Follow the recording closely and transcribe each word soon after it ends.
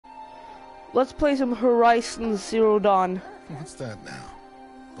let's play some Horizon Zero Dawn. What's that now?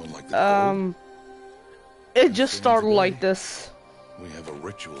 Don't like the cold? It just started like this. We have a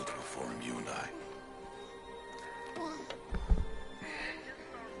ritual to perform, you and I.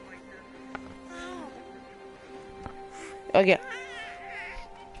 Okay.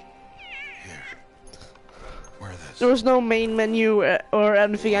 Here. Wear this. There was no main menu or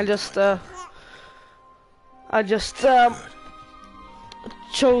anything. I just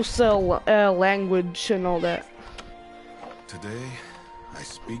chose language and all that. Today, I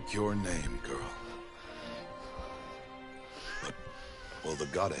speak your name, girl. But will the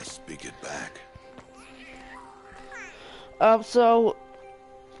goddess speak it back?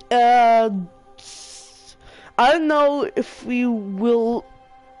 I don't know if we will,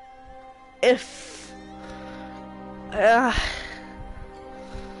 I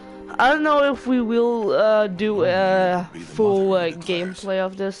don't know if we will do a full gameplay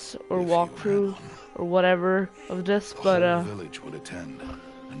of this or walkthrough or whatever of this, but I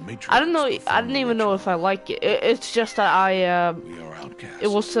don't know. I didn't even know if I like it. It's just that it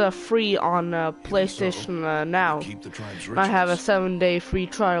was free on PlayStation Now. I have a 7-day free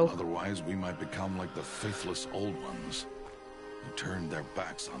trial. Otherwise, we might become like the faithless old ones who turned their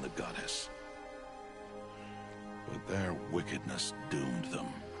backs on the goddess. But their wickedness doomed them.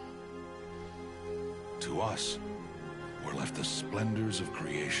 To us, were left the splendors of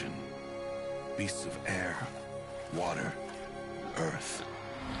creation. Beasts of air, water, earth,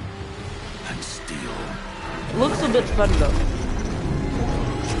 and steel. Looks a bit fun though.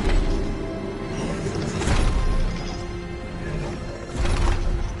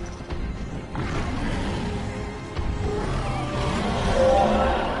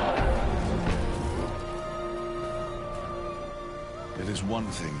 It is one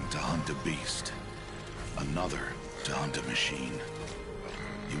thing to hunt a beast, another to hunt a machine.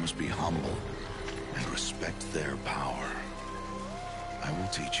 You must be humble and respect their power. I will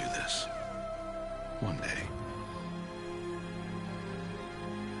teach you this one day.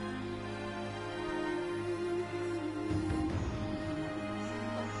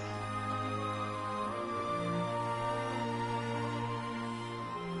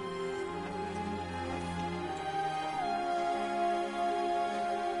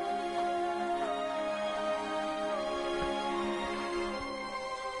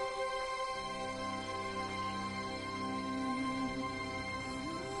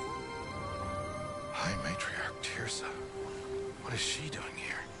 High Matriarch Teersa. What is she doing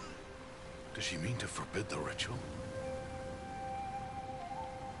here? Does she mean to forbid the ritual?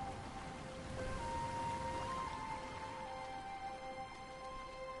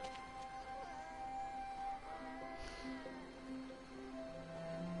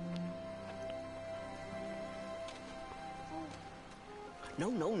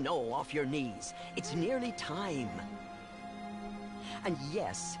 No, off your knees. It's nearly time. And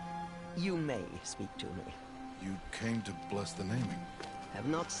yes, you may speak to me. You came to bless the naming. Have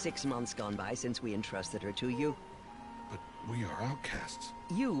not 6 months gone by since we entrusted her to you? But we are outcasts.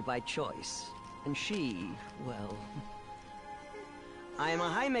 You by choice, and she, well... I am a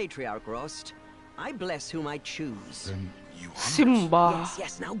High Matriarch, Rost. I bless whom I choose. Then you honor us. Simba.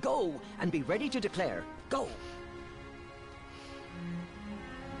 Yes, now go, and be ready to declare. Go!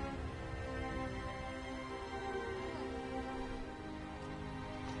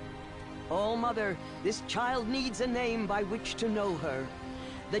 Oh, Mother, this child needs a name by which to know her.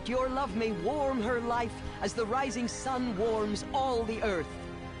 That your love may warm her life as the rising sun warms all the earth.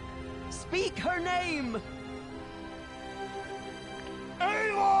 Speak her name!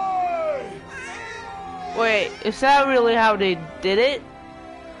 Aloy! Wait, is that really how they did it?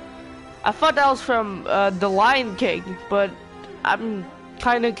 I thought that was from The Lion King, but I'm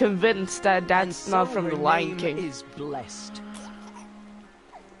kind of convinced that that's not from The Lion King. Is blessed.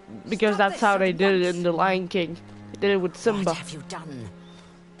 Because that's how they did it in The Lion King. They did it with Simba. What have you done?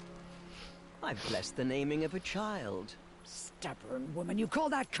 I blessed the naming of a child. Stubborn woman, you call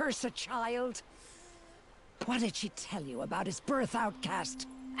that curse a child? What did she tell you about his birth, outcast?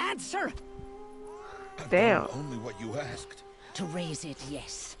 Answer! Damn. Only what you asked. To raise it,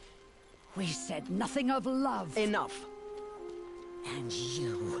 yes. We said nothing of love. Enough. And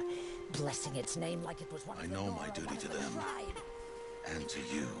you, blessing its name like it was one I of the know Nora, my duty one of to the them. tribe. And to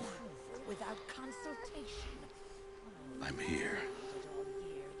you. Without consultation. I'm here.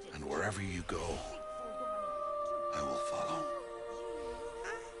 And wherever you go, I will follow.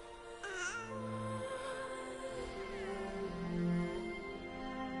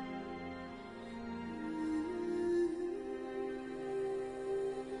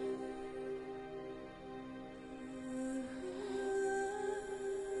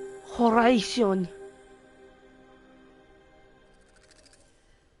 Horizon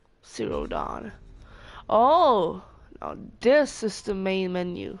Zero Dawn. Oh, now this is the main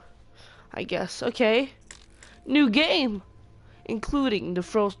menu, I guess. Okay, new game, including the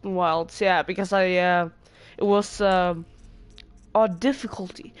Frozen Wilds. Yeah, because it was odd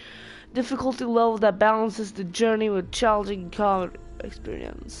difficulty level that balances the journey with challenging combat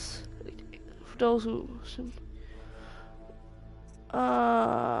experience. For those who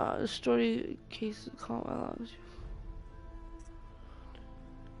the story case combat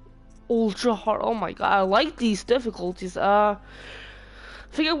ultra hard. Oh my god, I like these difficulties. I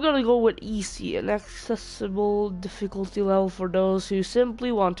think I'm gonna go with easy, an accessible difficulty level for those who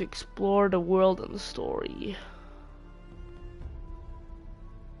simply want to explore the world and the story.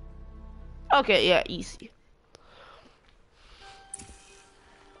 Okay, yeah, easy.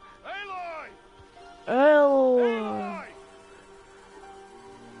 Oh.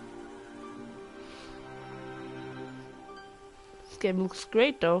 This game looks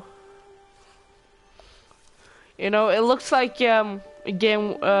great though. You know, it looks like a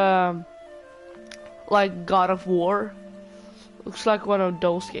game like God of War. Looks like one of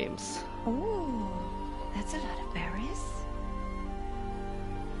those games. Oh, that's a lot of berries.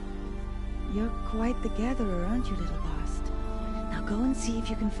 You're quite the gatherer, aren't you, little Bast? Now go and see if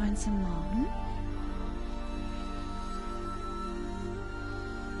you can find some more. Hmm?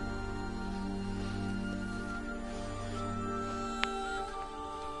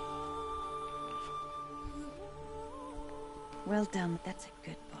 Well done, that's a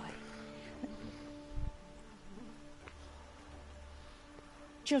good boy.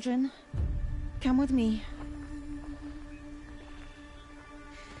 Children, come with me.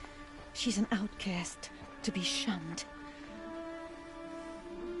 She's an outcast, to be shunned.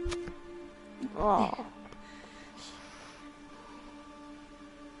 Oh.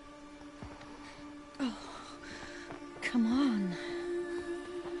 Oh, come on.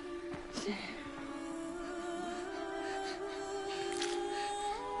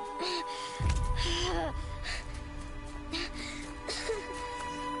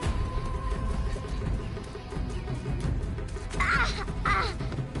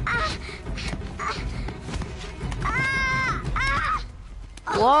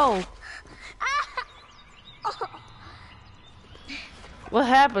 Whoa. What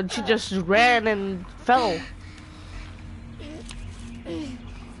happened? She just ran and fell.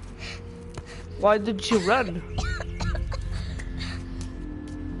 Why did she run?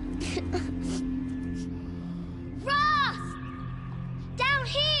 Rost! Down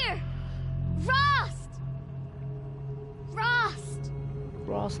here! Rost! Rost!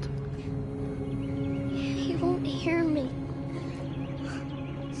 Rost. He won't hear me.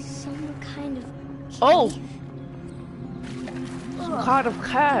 Some kind of cave. Oh! Some kind of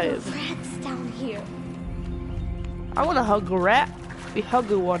cave. Rats down here. I wanna hug a rat. We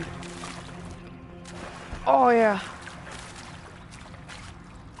hug a one. Oh yeah.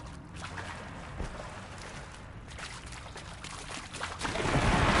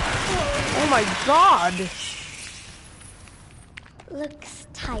 Oh my god. Looks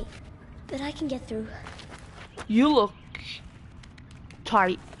tight, but I can get through. You look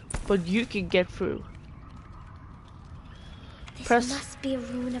tight, but you can get through. This Press. must be a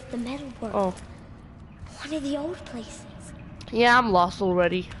ruin of the metal world. Oh. One of the old places. Yeah, I'm lost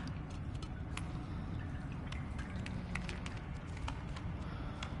already.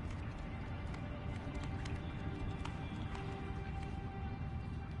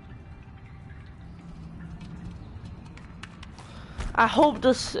 I hope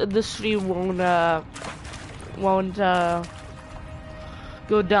this stream won't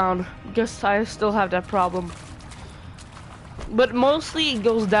go down because I still have that problem. But mostly it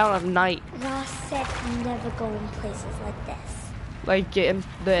goes down at night, Ross said never go in places like this. like in the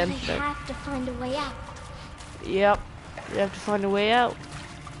But I internet. have to find a way out. Yep, you have to find a way out.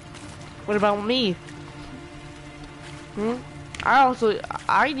 What about me?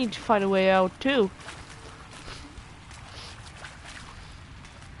 I need to find a way out too.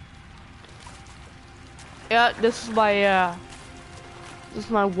 Yeah, this is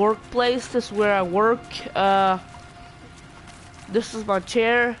my workplace. This is where I work. This is my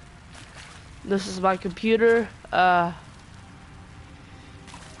chair. This is my computer. Yeah.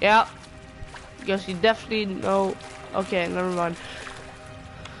 Guess you definitely know. Okay, never mind.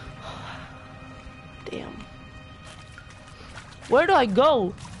 Damn. Where do I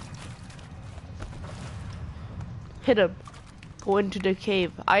go? Hit him. Go into the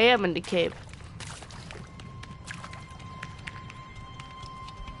cave. I am in the cave.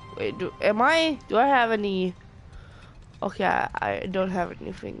 Wait, do I have any Okay, I don't have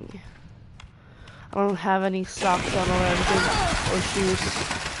anything. I don't have any socks on or anything, or shoes.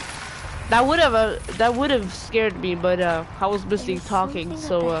 That would have scared me, but I was busy There's talking, something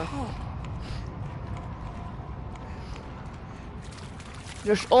so up ahead.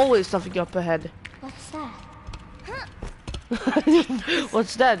 there's always something up ahead. What's that?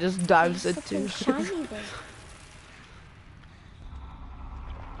 What's that? Just dives There's into. something shiny there.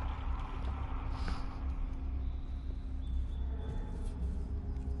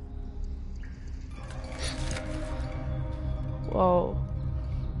 Whoa.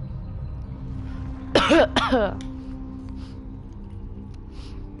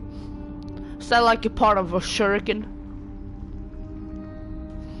 Is that like a part of a shuriken?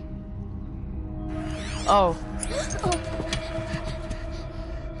 Oh.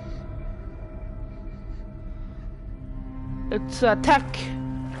 It's tech.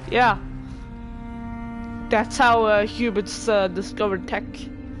 Yeah. That's how humans discovered tech.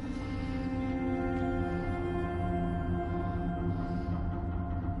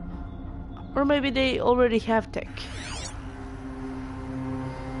 Or maybe they already have tech.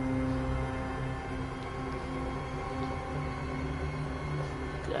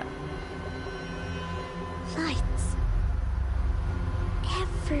 Yeah. Lights.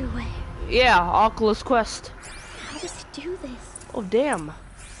 Everywhere. Yeah, Oculus Quest. How does it do this? Oh damn.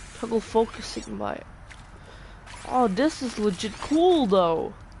 Trouble focusing by it. Oh, this is legit cool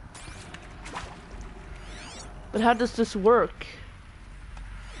though. But how does this work?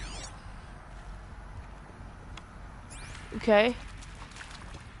 Okay.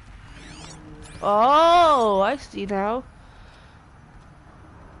 Oh, I see now.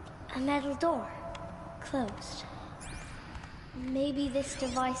 A metal door. Closed. Maybe this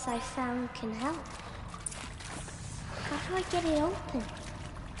device I found can help. How do I get it open?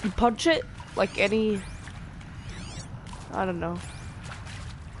 You punch it like any... I don't know.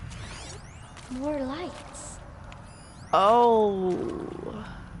 More lights. Oh.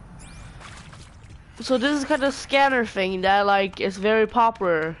 So this is kind of scanner thing that like is very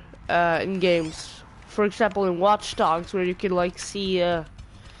popular in games. For example, in Watch Dogs, where you can like see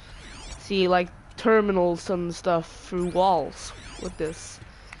like terminals and stuff through walls with this.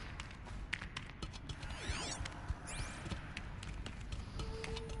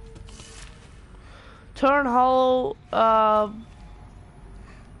 Turn hollow.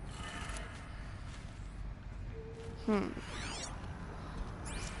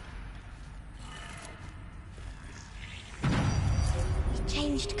 It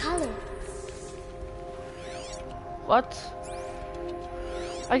changed color. What?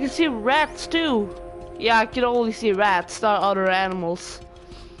 I can see rats too. Yeah, I can only see rats, not other animals.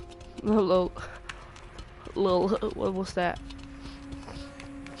 Little, what was that?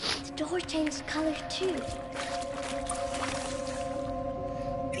 The door changed color too.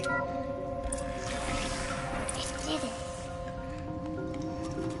 It did it.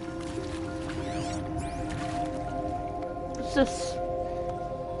 What's this?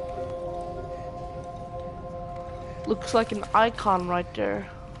 Looks like an icon right there.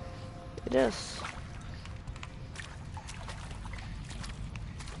 It is.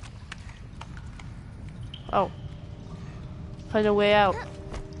 Oh. Find a way out.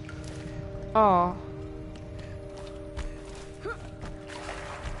 Oh.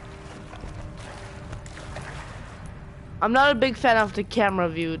 I'm not a big fan of the camera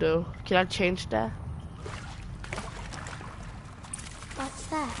view though. Can I change that? What's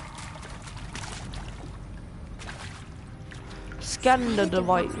that? Scan the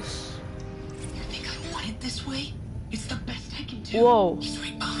device. You think I want it this way? It's the best I can do. Whoa. He's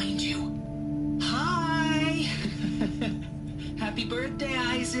right behind you. Hi! Happy birthday,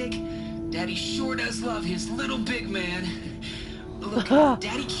 Isaac. Daddy sure does love his little big man. Look,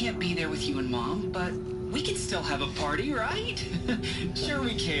 Daddy can't be there with you and Mom, but we can still have a party, right? Sure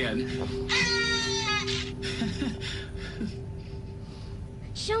we can.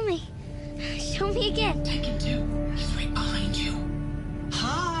 Show me. Show me again. Tekken 2. He's right behind you.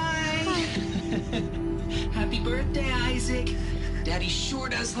 Hi! Happy birthday, Isaac. Daddy sure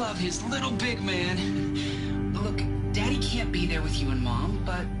does love his little big man. Look, Daddy can't be there with you and Mom,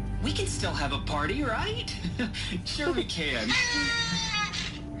 but we can still have a party, right? Sure we can.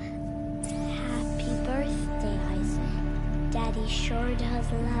 Happy birthday, Isaac. Daddy sure does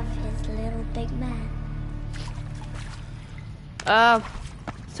love his little big man.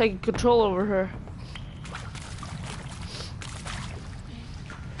 Taking control over her.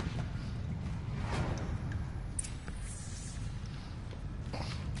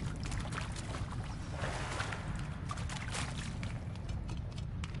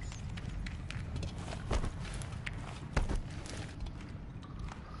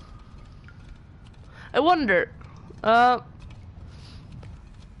 I wonder.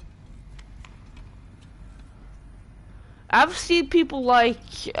 I've seen people like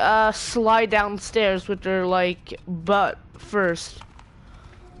slide downstairs with their like butt first.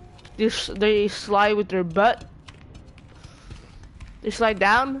 They slide with their butt. They slide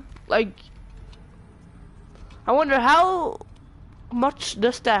down. Like, I wonder how much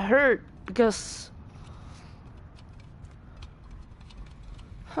does that hurt? Because,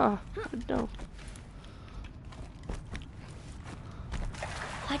 I don't know.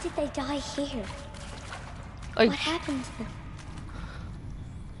 Why did they die here? Like, What happened to them?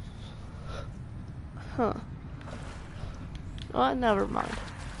 huh? Oh, never mind.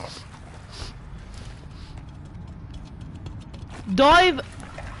 Dive.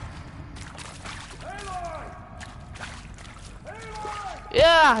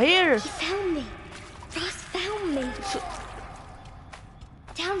 Yeah, here. He found me. Ross found me.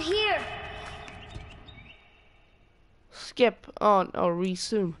 Down here. Skip on or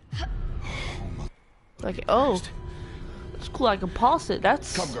resume. Like, oh, it's cool. I can pause it.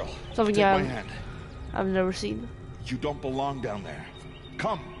 That's Come, girl. something Take my hand. I've never seen. You don't belong down there.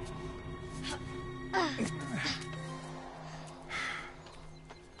 Come.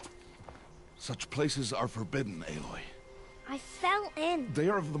 Such places are forbidden, Aloy. I fell in. They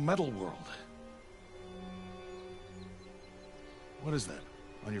are of the metal world. What is that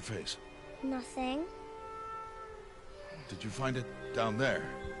on your face? Nothing. Did you find it down there?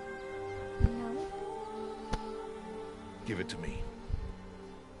 No. Give it to me.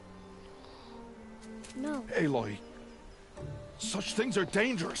 No. Aloy, such things are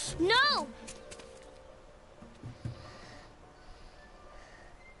dangerous. No!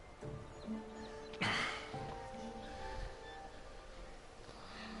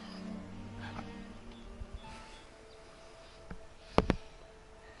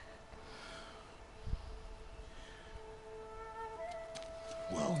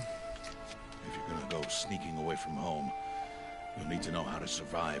 Well, if you're gonna go sneaking away from home, you'll need to know how to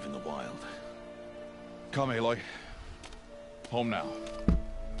survive in the wild. Come, Aloy. Home now.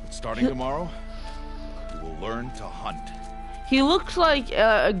 But starting tomorrow, you will learn to hunt. He looks like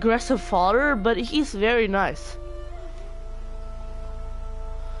an aggressive father, but he's very nice.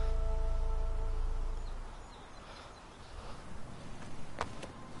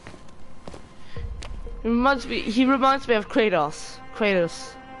 He reminds me of Kratos.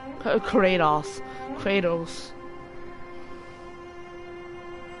 Kratos.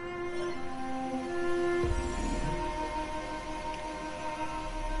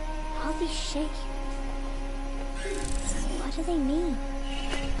 All these shapes. What do they mean?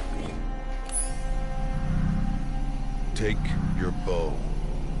 Take your bow.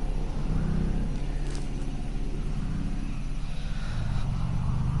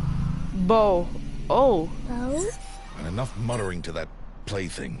 Bow. Oh. Bow? And enough muttering to that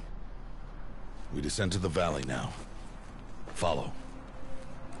plaything. We descend to the valley now. Follow.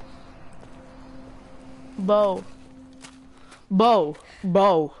 Bow. Bow.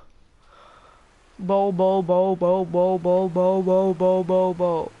 Bow. Bow, bow, bow, bow, bow, bow, bow, bow, bow, bow,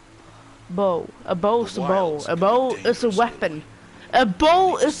 bow. Bow. A bow is a bow. A bow is a weapon. A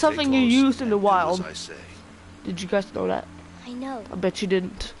bow is something you use in the wild. Did you guys know that? I know. I bet you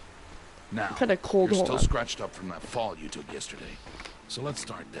didn't. Now, Kinda cold, you're hold still on. scratched up from that fall you took yesterday. So let's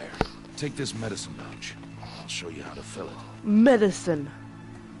start there. Take this medicine pouch. I'll show you how to fill it. Medicine.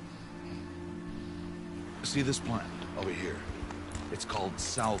 See this plant over here? It's called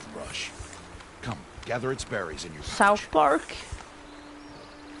salve brush. Come, gather its berries in your pouch. South Park?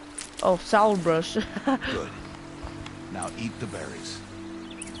 Oh, salad brush. Good. Now eat the berries.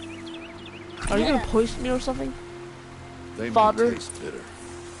 Are you gonna poison me or something? They Father. may taste bitter,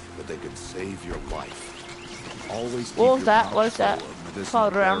 but they can save your life. Always keep What was your that? pouch What is that? full of medicinal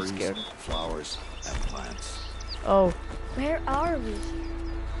Father, I'm berries, scared. flowers, and plants. Oh, Where are we?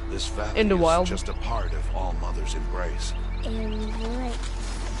 This valley In the is wild. just a part of All Mother's embrace. Right.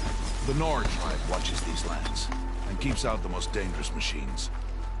 The Nord tribe watches these lands and keeps out the most dangerous machines.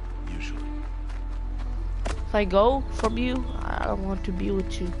 Usually. if I go from you, I don't want to be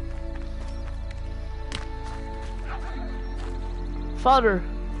with you. Father.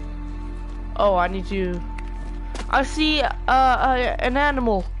 Oh, I need to. I see an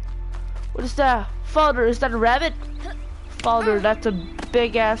animal. What is that? Father, is that a rabbit? Father, that's a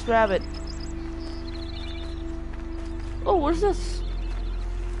big ass rabbit. Oh, what is this?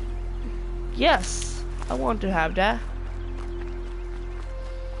 Yes, I want to have that.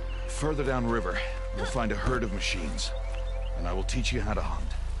 Further downriver, you'll find a herd of machines, and I will teach you how to hunt.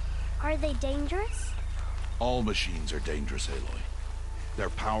 Are they dangerous? All machines are dangerous, Aloy. Their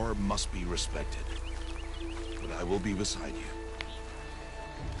power must be respected. But I will be beside you.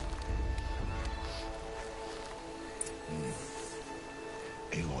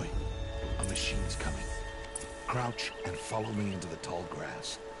 Aloy, a machine's coming. Crouch and follow me into the tall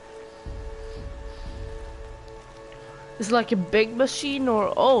grass. It's like a big machine,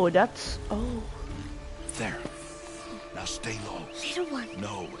 or oh, that's oh. There. Now stay low. Little one.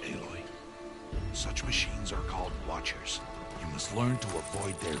 No, Aloy. Such machines are called Watchers. You must learn to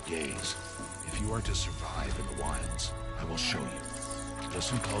avoid their gaze. If you are to survive in the wilds, I will show you.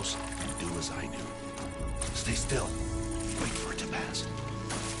 Listen close and do as I do. Stay still. Wait for it to pass.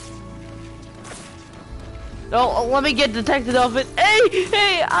 No, let me get detected of it. Hey,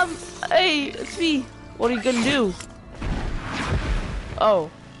 hey, it's me. What are you gonna do? Oh.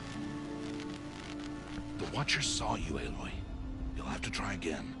 The Watchers saw you, Aloy. You'll have to try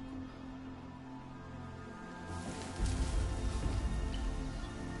again.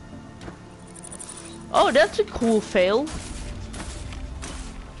 Oh, that's a cool fail.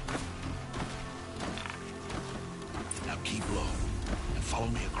 Now keep low and follow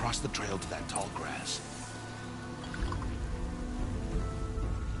me across the trail to that tall grass.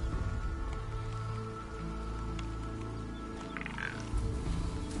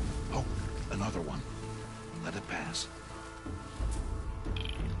 Oh, another one. Let it pass.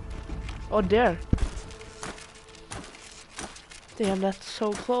 Oh, there. Damn, that's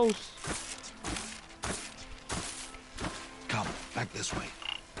so close. Come, back this way.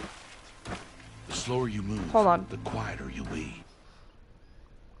 The slower you move, Hold on. the quieter you'll be.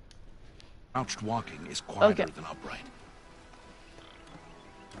 Crouched walking is quieter than upright.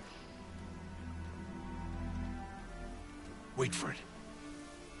 Wait for it.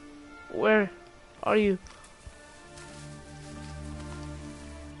 Where are you?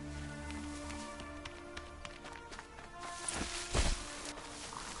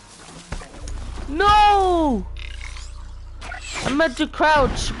 No! I meant to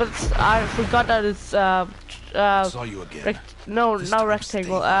crouch, but I forgot that it's Saw you again. no, This not time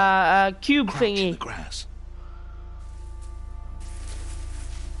rectangle. stay Cube Crouch in thingy. the grass.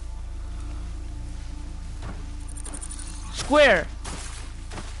 Square.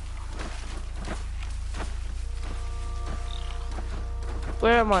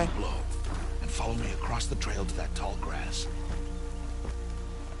 Where am I? Keep low and follow me across the trail to that tall grass.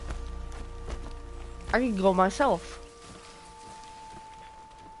 I can go myself.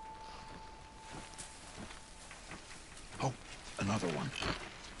 Oh, another one.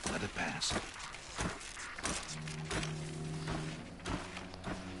 Let it pass.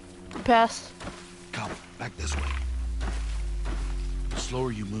 Pass. Come, back this way. The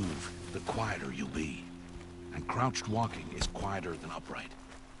slower you move, the quieter you'll be. And crouched walking is quieter than upright.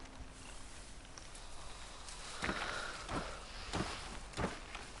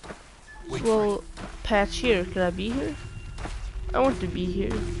 Wait for Well, patch here. Can I be here? I want to be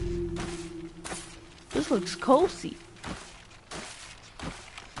here. This looks cozy. it.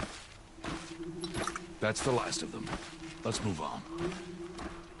 That's the last of them. Let's move on.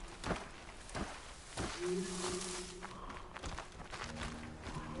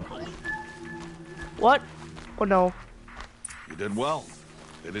 What? Oh no. You did well.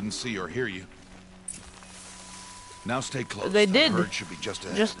 They didn't see or hear you. Now stay close. They That did. herd should be just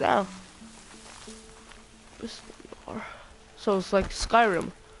ahead. Just now. So it's like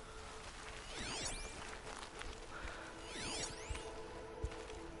Skyrim.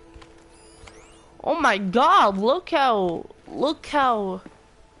 Oh my god, look how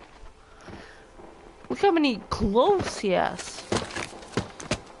many clothes he has.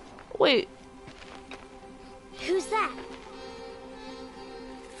 Wait, Who's that?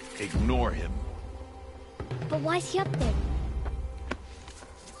 Ignore him. But why is he up there?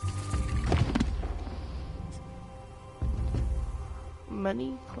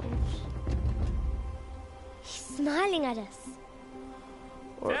 many clothes. He's smiling at us.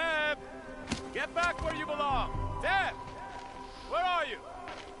 Deb! Get back where you belong! Deb! Where are you?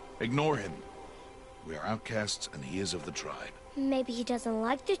 Ignore him. We are outcasts and he is of the tribe. Maybe he doesn't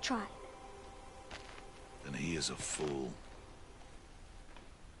like the tribe. Then he is a fool.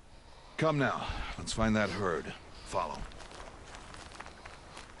 Come now, let's find that herd. Follow.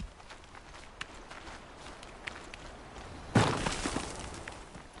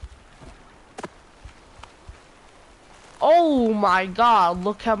 Oh my god,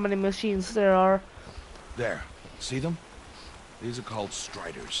 look how many machines there are. There. See them? These are called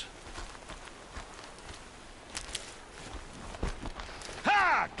Striders.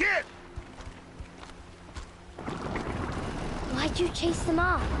 Ha! Get! Why'd you chase them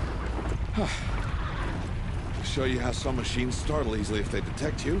off? show you how some machines startle easily if they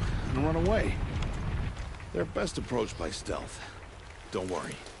detect you and run away. They're best approached by stealth. Don't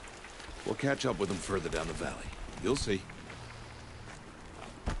worry. We'll catch up with them further down the valley. You'll see.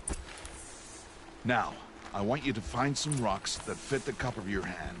 Now, I want you to find some rocks that fit the cup of your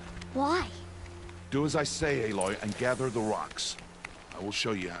hand. Why? Do as I say, Aloy, and gather the rocks. I will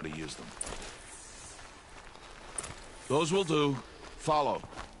show you how to use them. Those will do. Follow.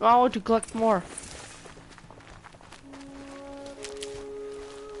 I want to collect more.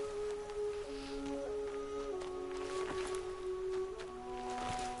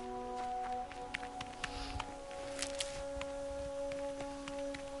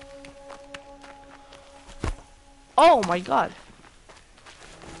 Oh my god.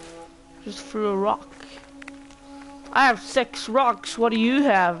 Just threw a rock. I have 6 rocks. What do you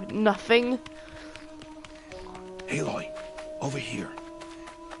have? Nothing. Aloy, over here.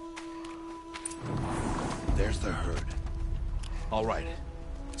 There's the herd. All right.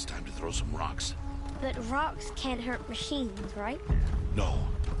 It's time to throw some rocks. But rocks can't hurt machines, right? No,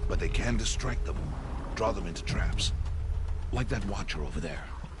 but they can distract them. Draw them into traps. Like that watcher over there.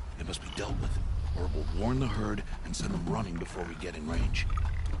 It must be dealt with, or it will warn the herd and send them running before we get in range.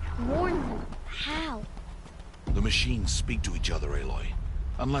 Warn them? How? The machines speak to each other, Aloy.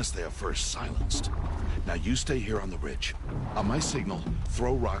 Unless they are first silenced. Now you stay here on the ridge. On my signal,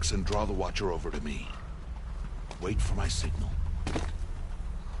 throw rocks and draw the watcher over to me. Wait for my signal.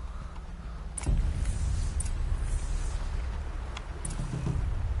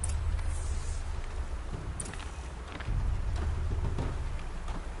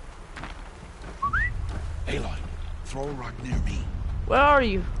 Aloy, throw a rock near me. Where are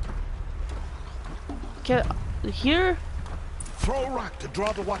you? Here? Throw a rock to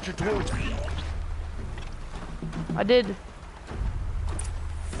draw the watcher towards me. I did.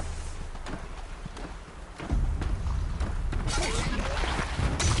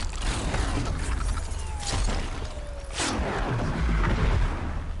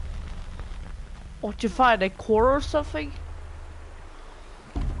 What, you find a core or something?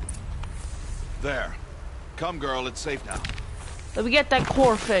 There. Come, girl, it's safe now. Let me get that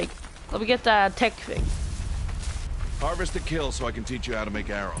core thing. Let me get that tech thing. Harvest a kill so I can teach you how to make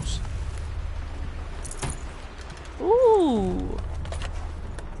arrows. Ooh.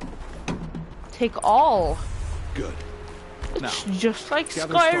 Take all. Good. It's Now, just like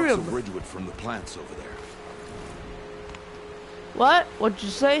gather stalks Skyrim. of ridgewood from the plants over there. What? What'd you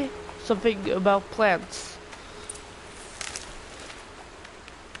say? Something about plants.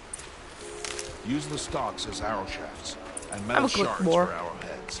 Use the stalks as arrow shafts and metal click shards more. for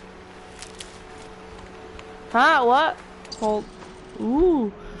arrowheads. Huh? What? Hold.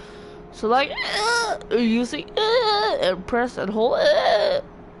 Ooh. So like, using and press and hold.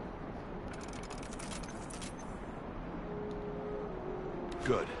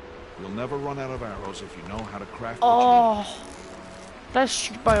 Good. You'll never run out of arrows if you know how to craft. Oh, that's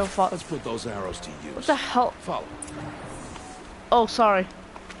biofog. Let's put those arrows to use. What the hell? Follow. Oh, sorry.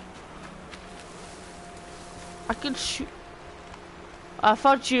 I can shoot. I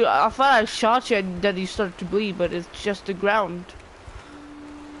thought I shot you and then you started to bleed, but it's just the ground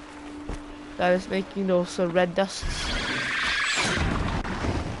that is making those red dust.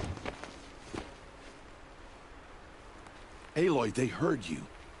 Aloy, they heard you.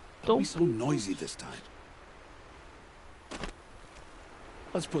 Don't be so noisy this time.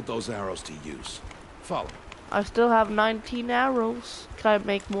 Let's put those arrows to use. Follow. I still have 19 arrows. Can I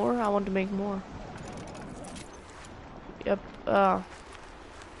make more? I want to make more. Yep.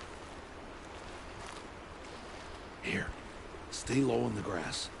 Here. Stay low in the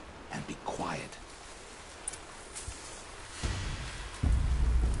grass and be quiet.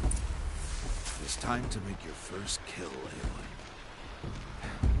 It's time to make your first kill, Aloy.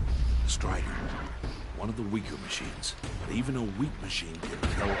 Strider. One of the weaker machines. But even a weak machine can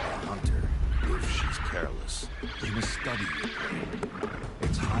kill a hunter if she's careless. You must study your prey.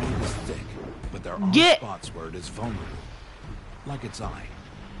 Its hide is thick, but there are spots where it is vulnerable. Like its eye.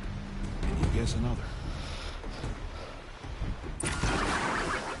 Can you guess another?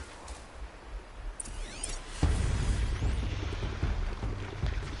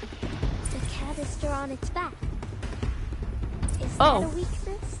 The canister on its back. Is that a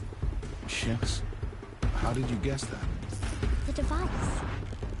weakness? Yes. How did you guess that? The device.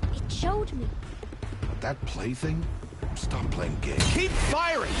 It showed me. That plaything? Stop playing games. Keep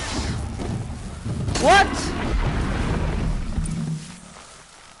firing! What?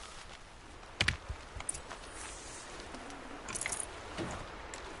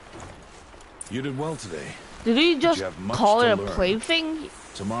 You did well today. Did he just call it a plaything?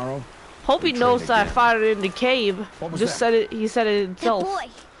 Tomorrow, Hope he knows that I fired it in the cave. What was Just that? said it. He said it That himself. boy.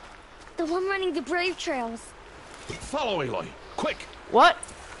 The one running the brave trails. Follow Aloy, quick! What?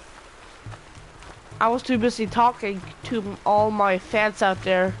 I was too busy talking to all my fans out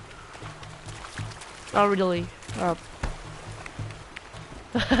there. Not really.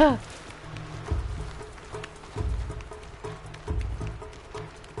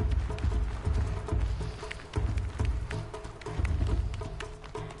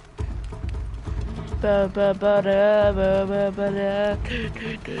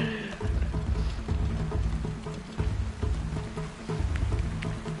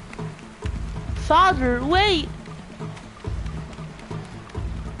 Father, wait!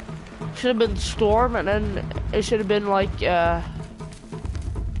 Should have been Storm, and then it should have been like,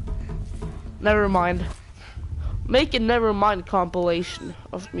 never mind. Make a never mind compilation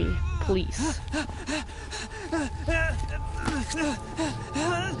of me, please.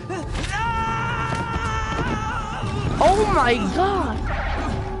 Oh my god!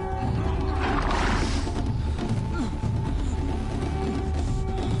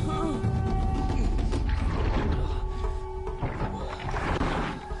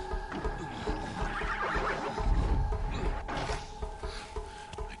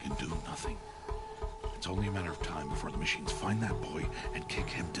 I can do nothing. It's only a matter of time before the machines find that boy and kick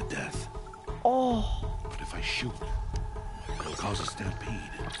him to death. Oh. But if I shoot, it'll cause a stampede,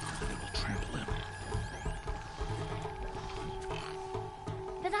 and it will trample him.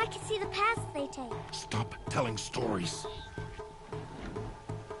 But I can see the paths they take. Stop telling stories.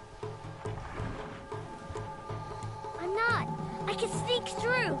 I'm not. I can sneak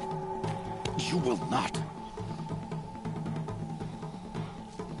through. You will not.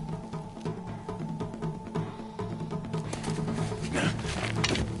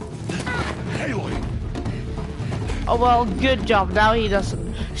 Aloy! Oh well, good job. Now he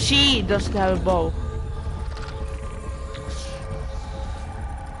doesn't. She doesn't have a bow.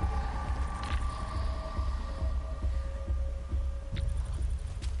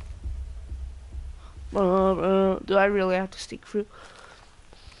 Do I really have to stick through?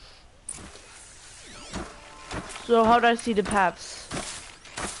 So how do I see the paths?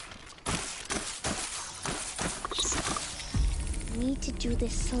 I need to do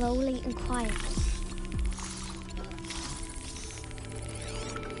this slowly and quietly.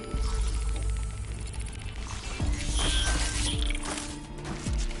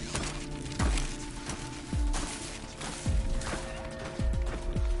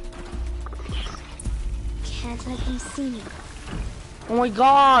 Can't let them see me. Oh my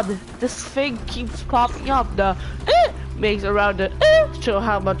god, this thing keeps popping up. The makes around the show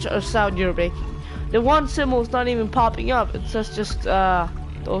how much sound you're making. The one symbol is not even popping up. It says just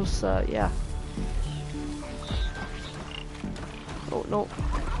those yeah. Oh no.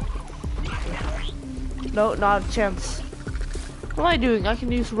 No, not a chance. What am I doing? I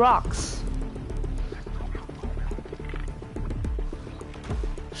can use rocks.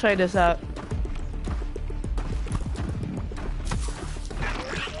 Try this out.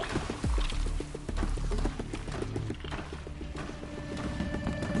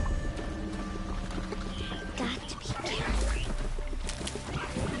 Got to be careful.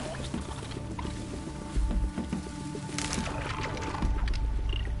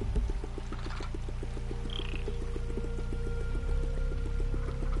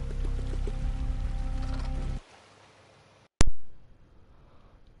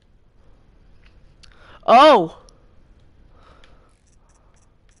 Oh!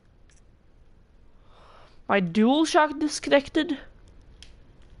 My DualShock disconnected?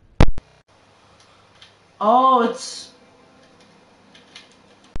 Oh, it's...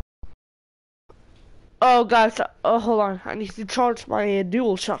 Oh, guys, hold on. I need to charge my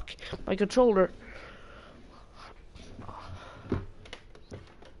DualShock, my controller.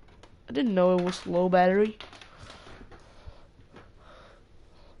 I didn't know it was low battery.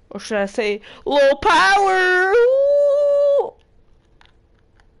 Or should I say, low power? Ooh!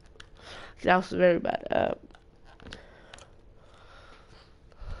 That was very bad.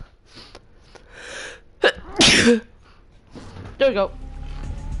 There we go.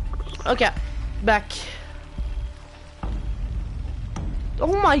 Okay, back.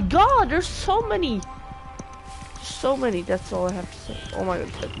 Oh my god, there's so many. So many, that's all I have to say. Oh my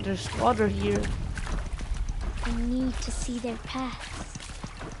god, there's water here. I need to see their paths.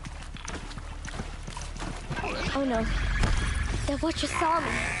 Oh no. The Watcher saw me.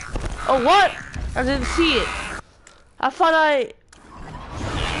 Oh what? I didn't see it. I thought I...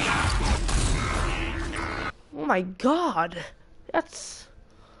 Oh my god. That's...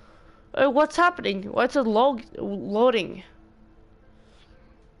 what's happening? Why is it loading?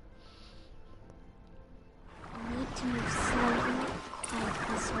 to move slowly,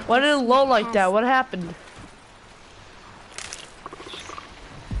 quietly, so I Why can did it sneak low like past that? them. What happened?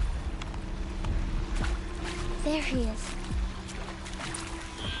 There he is.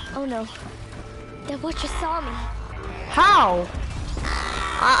 Oh no. The Butcher saw me. How?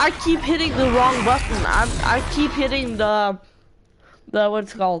 I keep hitting the wrong button. I keep hitting the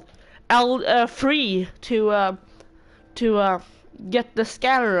what's it called L3 to get the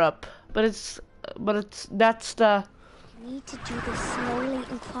scanner up, but that's the. I need to do this slowly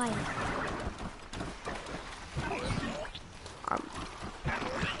and quietly.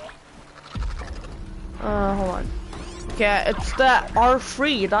 Hold on. Okay, it's the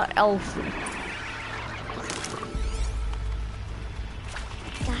R3, not L3.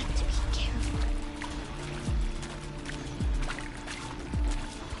 Got to be careful.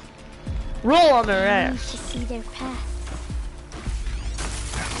 Roll on their I need ass. to see their path.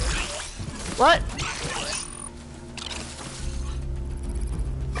 What?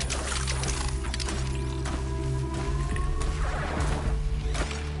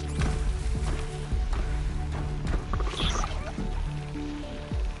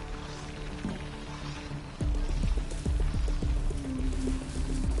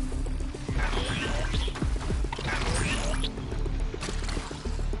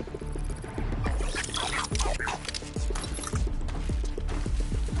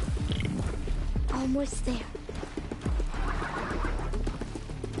 Almost there.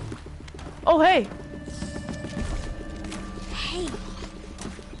 Oh, hey. Hey,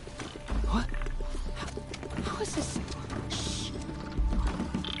 What? How is this?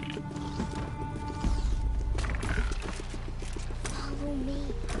 follow me.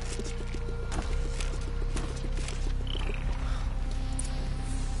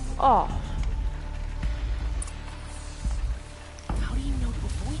 Oh. How do you know to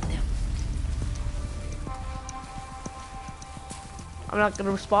avoid them? I'm not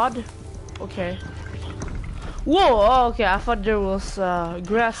gonna respond. Okay. Whoa, okay, I thought there was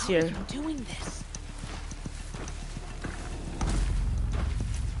grass How are here. you doing this?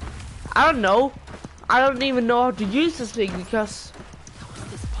 I don't know. I don't even know how to use this thing because... How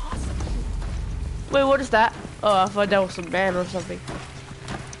is this possible? Wait, what is that? Oh, I thought that was a man or something.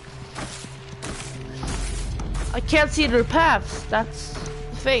 I can't see their paths. That's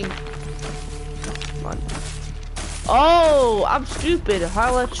the thing. Come on. Oh, I'm stupid.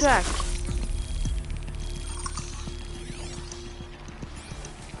 Highlight track.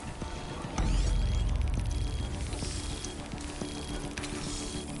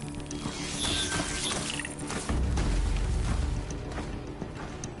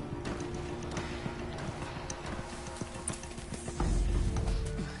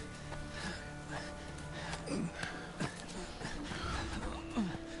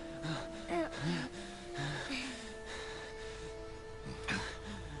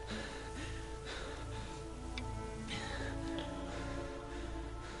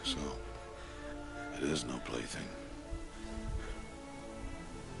 So, it is no plaything.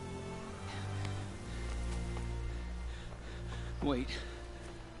 Wait.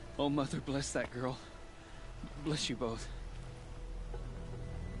 Oh, Mother, bless that girl. Bless you both.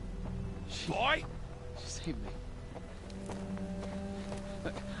 Boy! She saved me.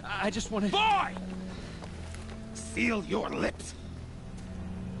 I just want to... Boy! Seal your lips.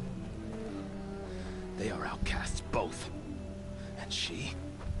 They are outcasts, both. And she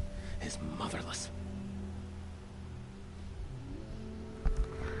is motherless.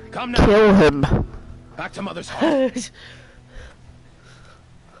 Come now. Kill him. Back to Mother's heart.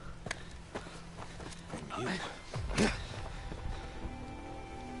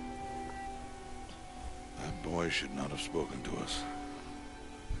 That boy should not have spoken to us.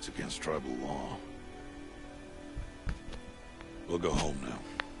 It's against tribal law. We'll go home now.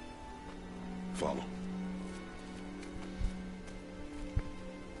 Follow.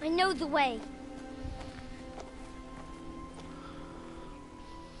 I know the way.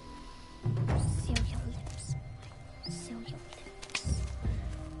 Seal your lips. Seal your lips.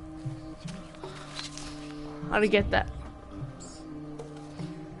 How to get that?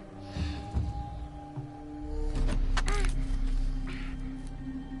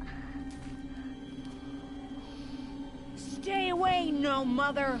 Stay away, no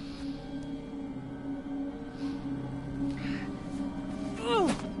mother. Ooh.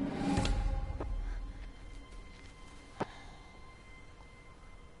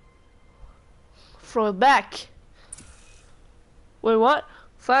 Throw it back. Wait, what?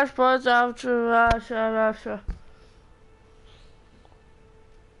 Flashpoints after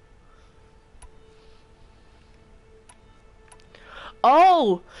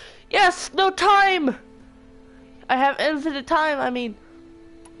Oh! Yes, no time! I have infinite time. I mean,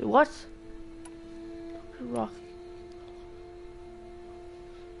 what? Rock.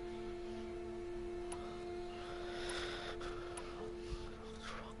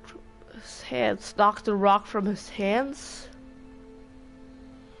 His hands. Knock the rock from his hands.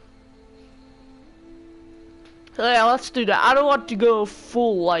 Yeah, let's do that. I don't want to go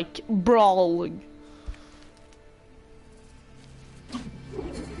full, like, brawling.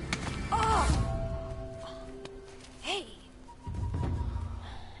 Hey.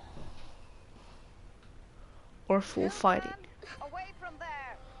 Or full fighting. Away from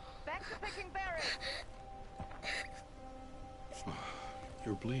there. Back to picking berries.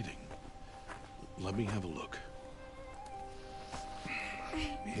 You're bleeding. Let me have a look.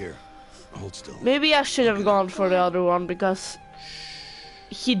 Here, hold still. Maybe I should have gone for the other one because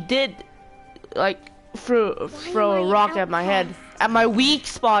he did, like, throw a rock at my head, at my weak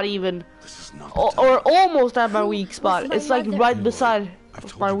spot even, or almost at my weak spot. It's like right beside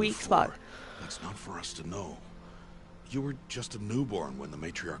my weak spot. That's not for us to know. You were just a newborn when the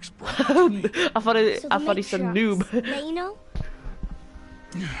matriarchs brought I thought he said noob. They know?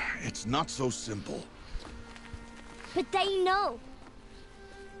 It's not so simple. But they know.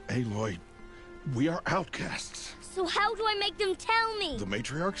 Aloy, we are outcasts. So how do I make them tell me? The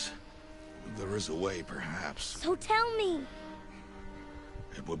matriarchs? There is a way, perhaps. So tell me.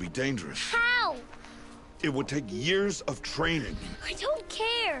 It would be dangerous. How? It would take years of training. I don't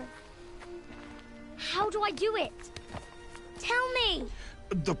care. How do I do it? Tell me.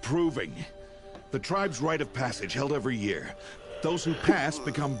 The proving. The tribe's rite of passage held every year. Those who pass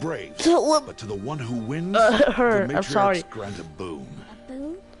become braves. But to the one who wins, the matriarchs grant a boon. A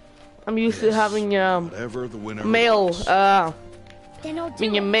boon? I'm used to having whatever the winner male then I'll do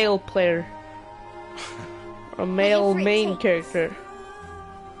being a male player. A male main character.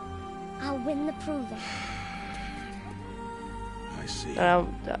 I'll win the proving. I see.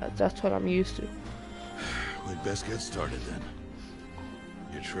 That's what I'm used to. We'd best get started then.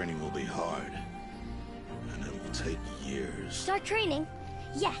 Your training will be hard. And it will take years. Start training?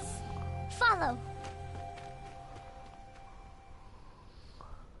 Yes. Follow.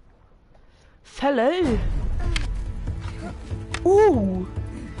 Hello. Ooh.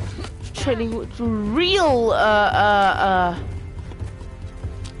 Training with real Oh.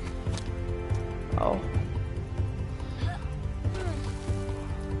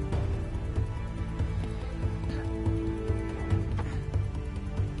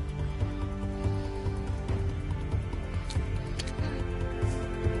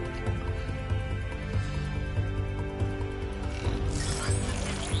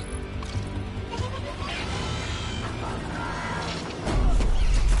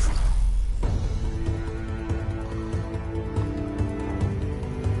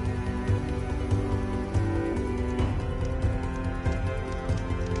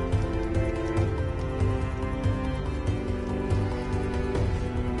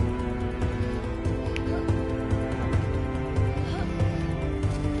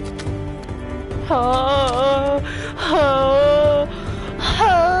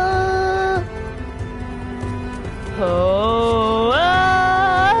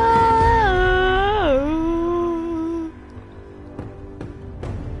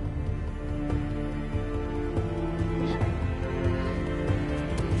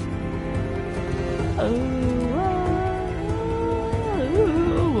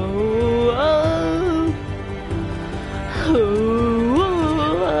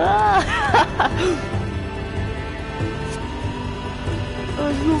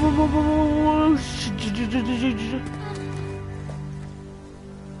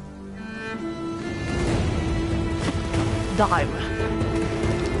 Dive.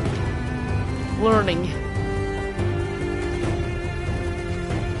 Learning.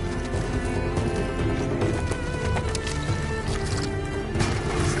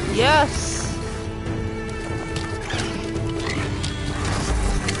 Yes.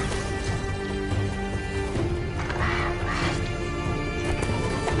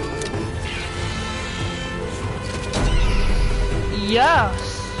 Yes.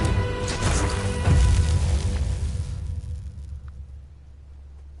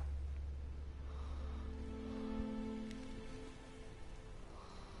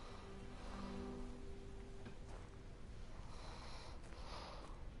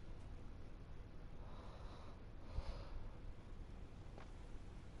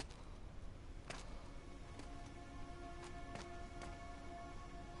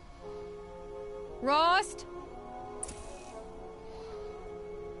 Rost?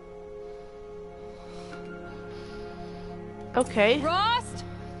 Okay. Rost?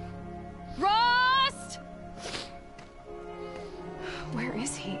 Rost?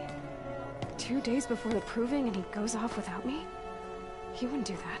 2 days before the proving and he goes off without me? He wouldn't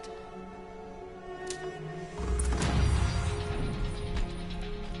do that.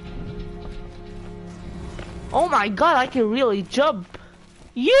 Oh my god, I can really jump.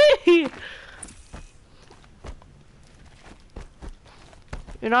 Yay!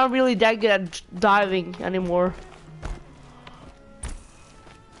 You're not really that good at diving anymore.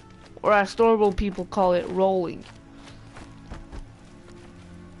 Or as normal people call it, rolling.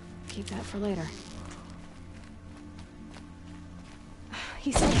 Keep that for later.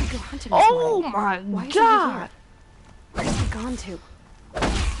 He said he'd go hunting this Oh morning. my Why isn't he god! here? Where's he gone to?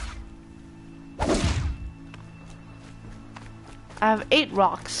 I have 8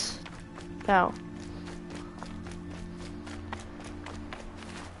 rocks now.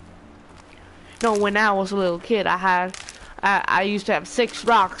 No, when I was a little kid, I used to have 6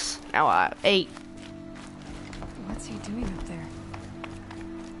 rocks. Now I have 8. What's he doing up there?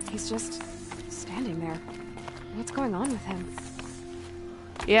 He's just standing there. What's going on with him?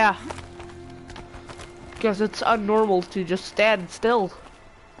 Yeah. Because it's unnormal to just stand still.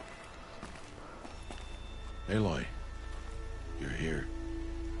 Aloy, you're here.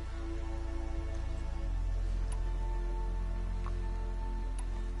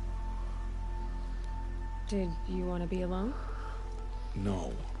 Did you want to be alone?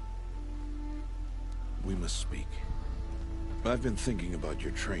 No. We must speak. I've been thinking about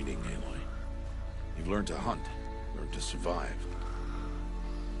your training, Aloy. You've learned to hunt, learned to survive.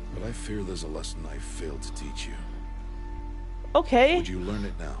 But I fear there's a lesson I failed to teach you. Okay. Would you learn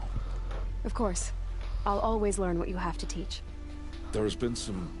it now? Of course. I'll always learn what you have to teach. There has been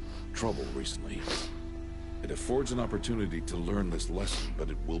some trouble recently. It affords an opportunity to learn this lesson,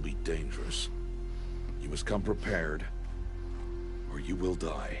 but it will be dangerous. You must come prepared, or you will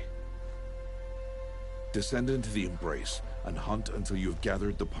die. Descend into the Embrace, and hunt until you have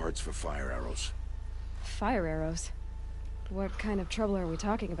gathered the parts for fire arrows. Fire arrows? What kind of trouble are we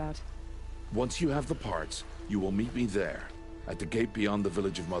talking about? Once you have the parts, you will meet me there, at the gate beyond the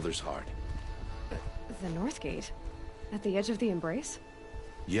village of Mother's Heart. The North Gate? At the edge of the Embrace?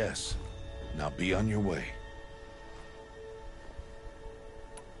 Yes. Now be on your way.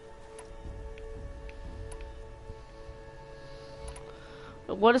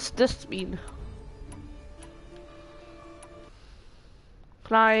 What does this mean?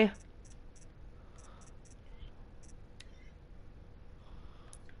 Can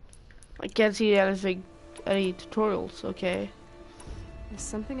I can't see anything, any tutorials, okay. Is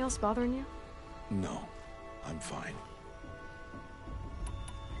something else bothering you? No, I'm fine.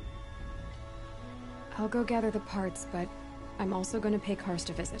 I'll go gather the parts, but I'm also going to pay Karst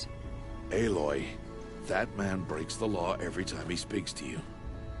a visit. Aloy, that man breaks the law every time he speaks to you.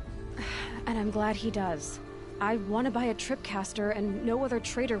 And I'm glad he does. I want to buy a tripcaster, and no other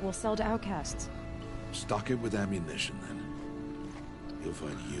trader will sell to outcasts. Stock it with ammunition, then. You'll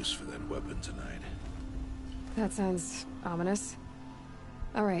find use for that weapon tonight. That sounds ominous.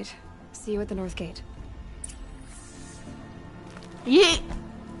 All right. See you at the North Gate. Yeah.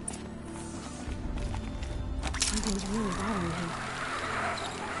 Something's really bothering him.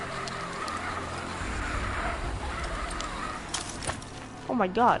 Oh my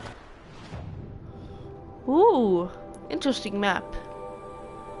god. Ooh, interesting map.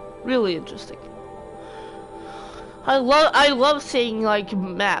 Really interesting. I love seeing like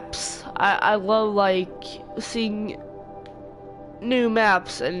maps. I love like seeing new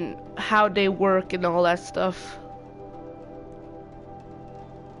maps and how they work and all that stuff.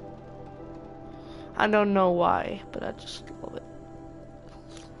 I don't know why, but I just love it.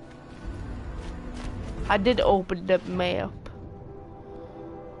 I did open the map.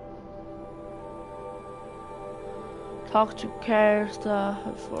 Talk to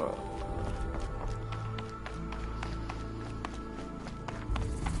Karsta for.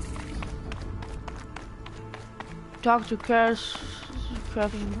 Talk to Karsta.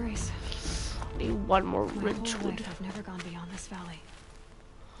 Embrace. Need one more My whole Ridgewood. life I've never gone beyond this valley.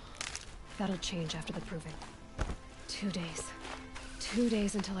 That'll change after the proving. 2 days. 2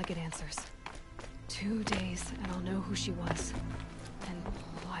 days until I get answers. 2 days, and I'll know who she was. And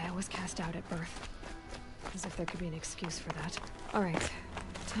why I was cast out at birth. As if there could be an excuse for that. Alright.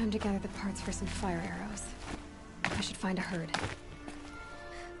 Time to gather the parts for some fire arrows. I should find a herd.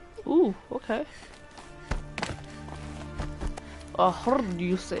 Ooh, okay. A herd,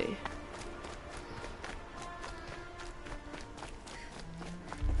 you say?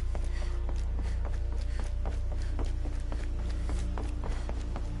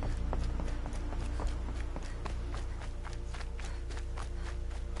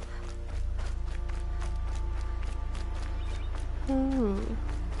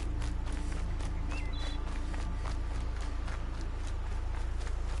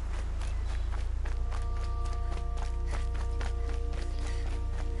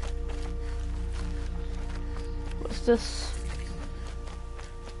 is this?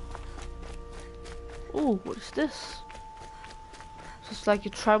 Oh, what is this? Is this like a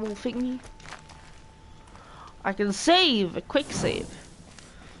tribal thingy? I can save, a quick save.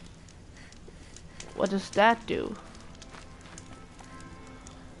 What does that do?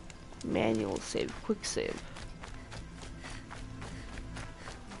 Manual save, quick save.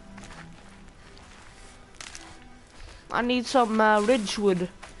 I need some ridgewood.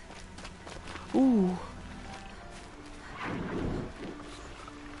 Ooh.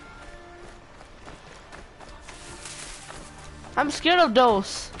 I'm scared of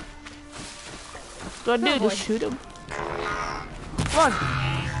those. What do I do? Just shoot him? Come on.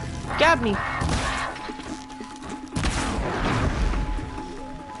 Grab me.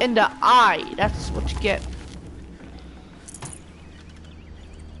 In the eye. That's what you get.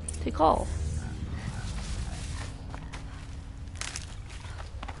 Take all.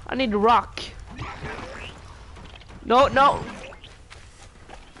 I need a rock. No, no.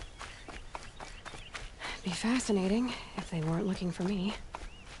 It'd be fascinating if they weren't looking for me.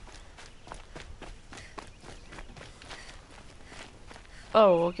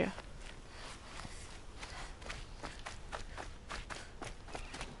 Oh, okay.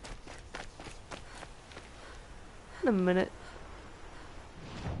 In a minute.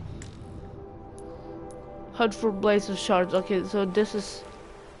 Hunt for blaze of shards. Okay, so this is...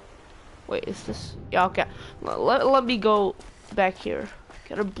 Wait, is this... Yeah, okay. Let me go back here.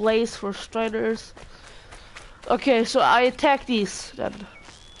 Get a blaze for striders. Okay, so I attack these then.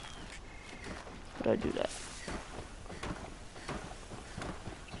 How do I do that?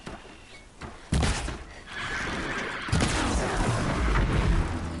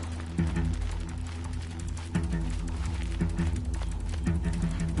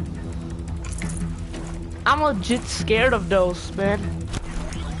 I'm legit scared of those, man.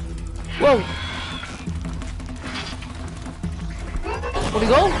 Whoa. Where'd he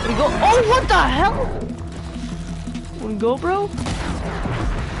go? Where'd he go? Oh, what the hell? Where'd he go, bro?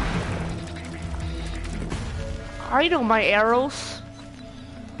 I know my arrows.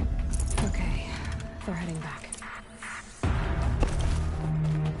 Okay, they're heading back.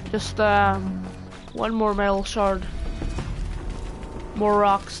 Just, one more metal shard. More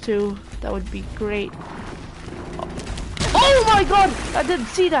rocks, too. That would be great. Oh my god! I didn't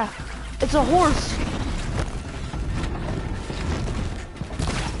see that. It's a horse.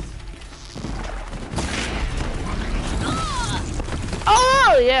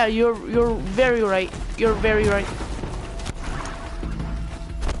 Oh yeah, you're very right. You're very right.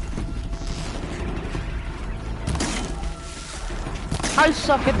 I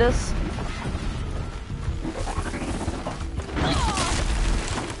suck at this.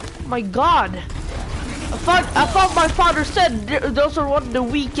 My god. I thought my father said those are one of the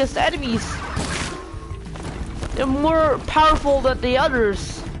weakest enemies. They're more powerful than the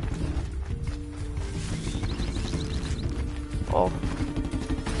others. Oh.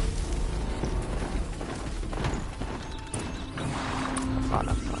 I'm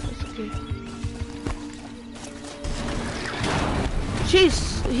fine, it's okay.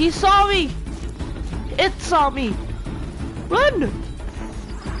 Jeez, he saw me! It saw me! Run!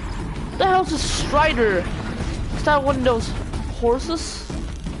 What the hell's a strider? Is that one of those horses?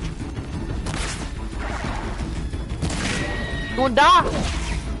 You wanna die?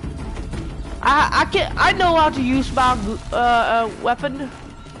 I know how to use my weapon.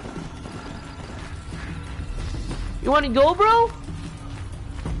 You wanna go, bro?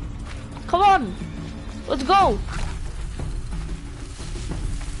 Come on, let's go.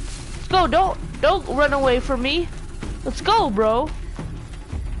 Let's go. Don't run away from me. Let's go, bro.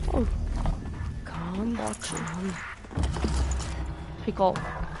 Oh. Calm, calm. Take all.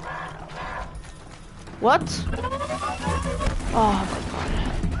 What? Oh my god.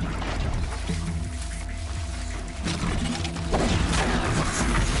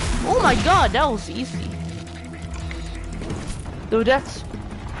 Oh my god, that was easy. Dude, that's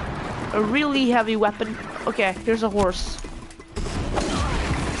a really heavy weapon. Okay, here's a horse.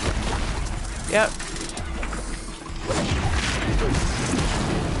 Yep.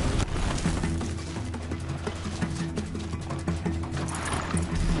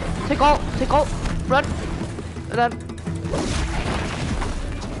 Take all, run, and then.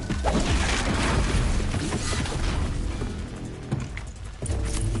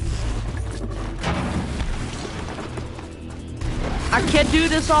 I can't do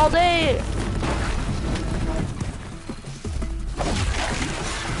this all day.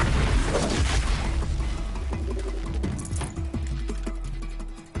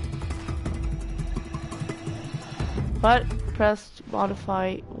 What? Press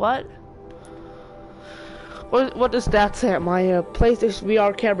modify what? What does that say? My PlayStation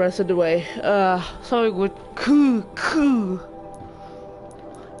VR camera is in the way. Something with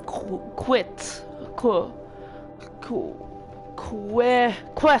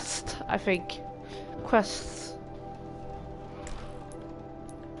quest, I think. Quests.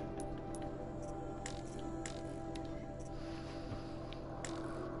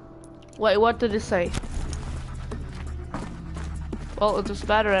 Wait, what did it say? Well, it doesn't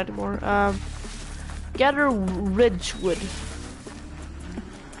matter anymore. Gather Ridgewood.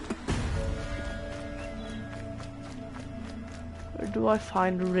 Where do I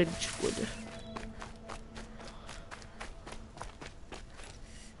find Ridgewood?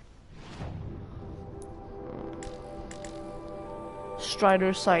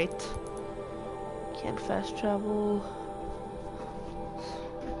 Strider site. Can't fast travel.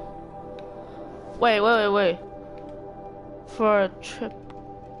 Wait. For a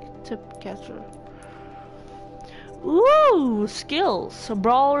tip catcher. Ooh, skills. A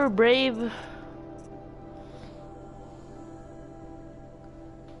brawler, brave.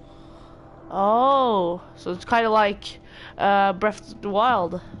 Oh, so it's kind of like Breath of the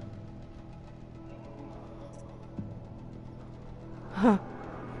Wild. Huh.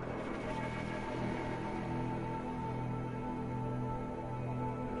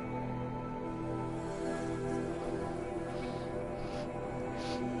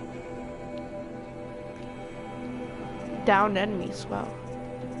 Downed enemies, wow.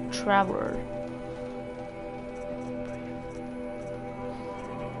 Traveler.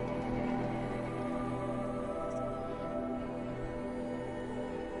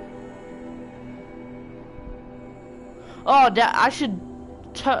 Oh, that I should.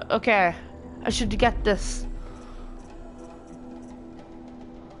 Okay, I should get this.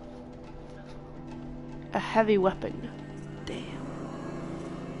 A heavy weapon. Damn.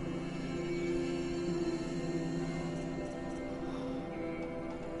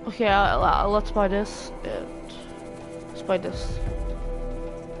 Okay, let's buy this. Let's buy this.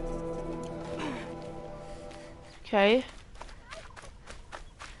 Okay.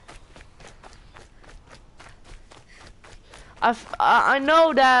 I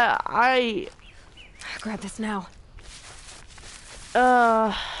know that I grab this now.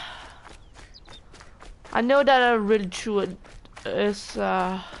 I know that a Ridgewood is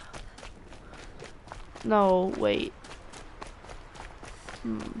no, wait.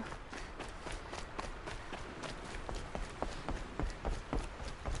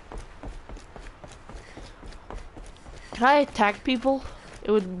 Can I attack people? It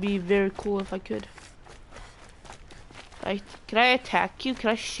would be very cool if I could. Can I attack you?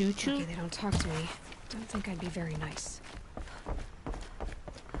 Can I shoot you? Okay, they don't talk to me. Don't think I'd be very nice.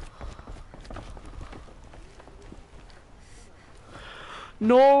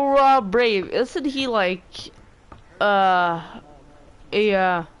 Nora Brave, isn't he like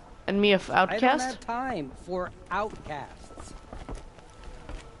enemy of Outcast? I don't have time for outcasts.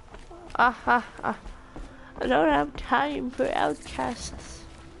 I don't have time for outcasts.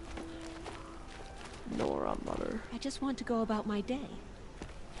 Nora, mother. I just want to go about my day.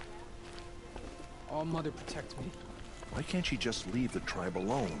 Oh, Mother, protect me. Why can't she just leave the tribe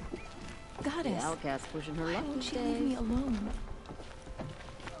alone? Goddess. The outcast pushing her luck Won't she today. leave me alone?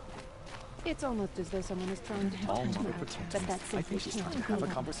 It's almost as though someone is trying to help me, but that's simply can't have a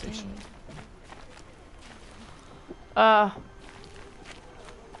conversation.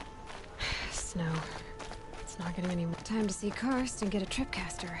 Snow. It's not getting any more time to see Karst and get a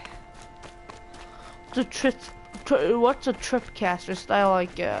tripcaster. What's a tripcaster style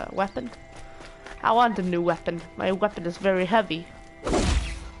like weapon? I want a new weapon. My weapon is very heavy.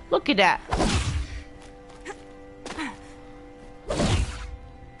 Look at that.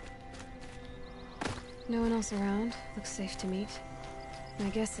 No one else around. Looks safe to meet. My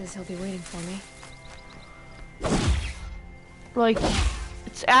guess is he'll be waiting for me. Like,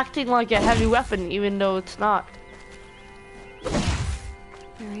 it's acting like a heavy weapon even though it's not.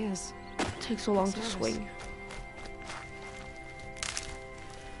 There he is. It takes so long to swing.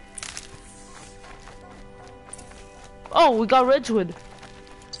 Oh, we got Ridgewood.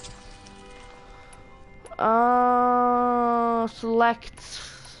 Select.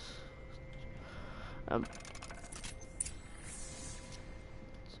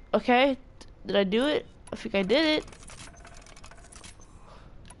 Okay, did I do it? I think I did it.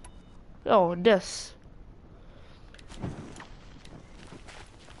 Oh, this.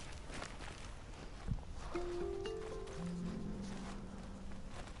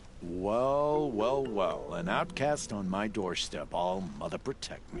 Well, an outcast on my doorstep. All Mother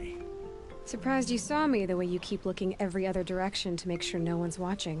protect me. Surprised you saw me the way you keep looking every other direction to make sure no one's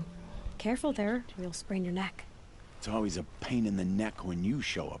watching. Careful there, or you'll sprain your neck. It's always a pain in the neck when you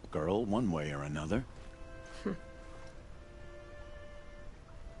show up, girl, one way or another.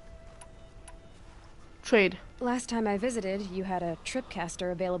 Trade. Last time I visited, you had a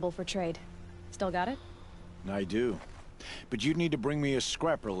tripcaster available for trade. Still got it? I do. But you'd need to bring me a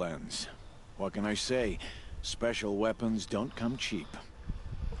scrapper lens. What can I say? Special weapons don't come cheap.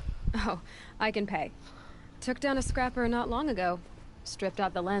 Oh, I can pay. Took down a scrapper not long ago. Stripped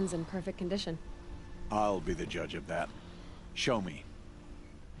out the lens in perfect condition. I'll be the judge of that. Show me.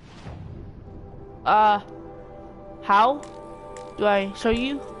 How? Do I show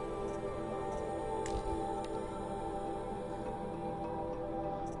you?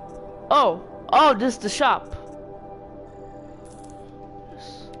 Oh, this is the shop.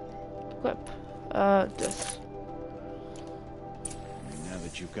 Equip. This. Now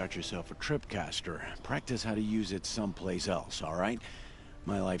that you've got yourself a tripcaster, practice how to use it someplace else, all right?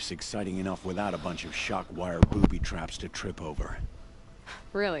 My life's exciting enough without a bunch of shock wire booby traps to trip over.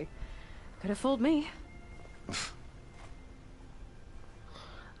 Really? Could have fooled me.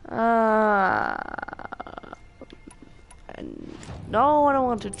 No, I don't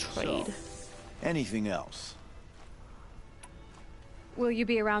want to trade. So, anything else? Will you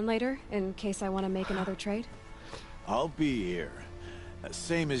be around later, in case I want to make another trade? I'll be here.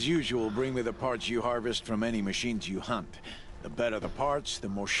 Same as usual, bring me the parts you harvest from any machines you hunt. The better the parts, the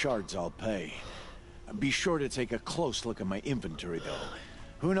more shards I'll pay. Be sure to take a close look at my inventory, though.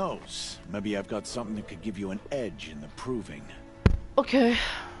 Who knows? Maybe I've got something that could give you an edge in the proving. Okay.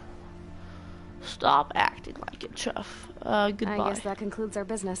 Stop acting like it, Chuff. Goodbye. I guess that concludes our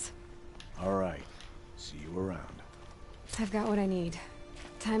business. All right. See you around. I've got what I need.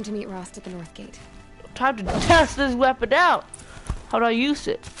 Time to meet Rost at the North Gate. Time to test this weapon out. How do I use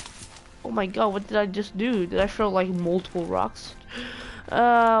it? Oh my god, what did I just do? Did I throw like multiple rocks?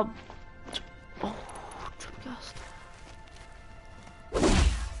 Oh, tripcast.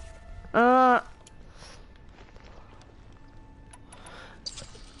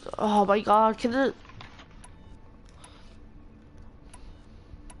 Oh my god, can it?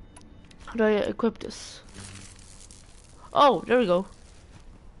 How do I equip this? Oh, there we go.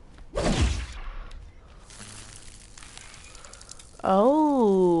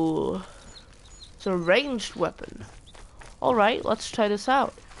 Oh, it's a ranged weapon. Alright, let's try this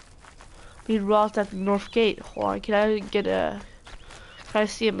out. Meet Rost at the North Gate. Hold on, can I get a... Can I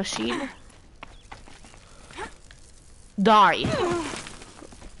see a machine? Die.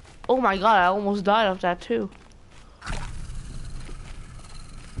 Oh my god, I almost died of that too.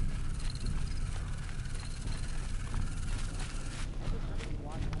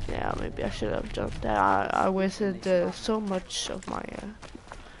 Yeah, maybe I should have jumped that. I wasted so much of my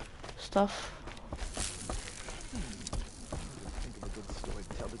stuff.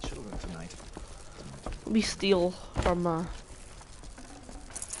 We steal from Aren't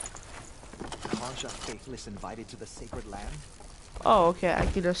your faithless invited to the sacred land? Oh, okay, I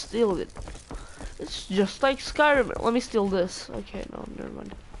can just steal it. It's just like Skyrim. Let me steal this. Okay, no, never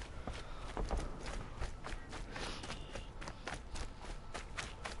mind.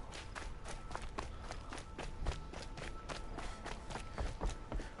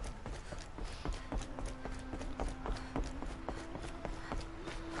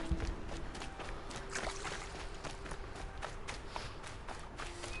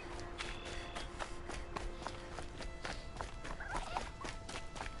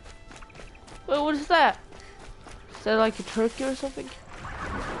 Wait, what is that? Is that like a turkey or something?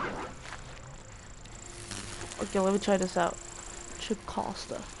 Okay, let me try this out. Chip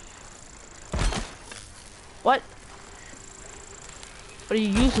Costa. What? What do you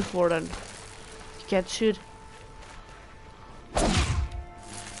use it for then? You can't shoot.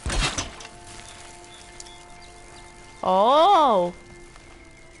 Oh!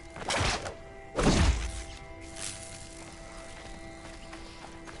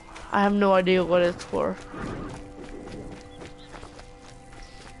 I have no idea what it's for.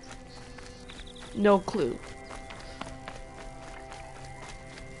 No clue.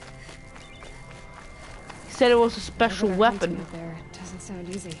 He said it was a special weapon. There. Doesn't sound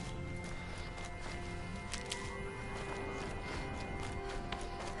easy.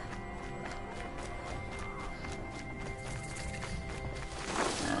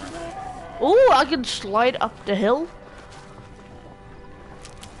 Oh, I can slide up the hill.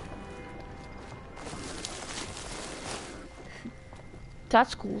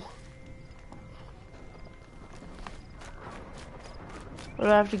 That's cool. But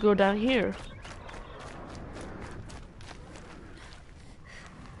I have to go down here.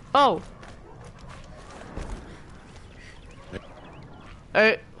 Oh.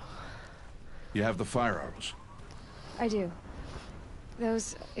 You have the fire arrows? I do.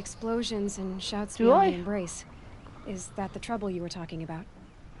 Those explosions and shouts Do beyond I? the embrace. Is that the trouble you were talking about?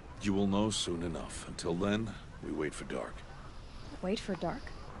 You will know soon enough. Until then, we wait for dark. Wait for dark?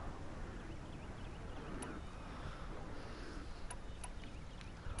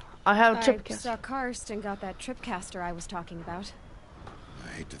 I have a I tripcaster. saw Karst and got that tripcaster I was talking about. I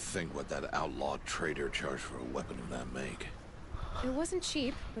hate to think what that outlawed trader charged for a weapon of that make. It wasn't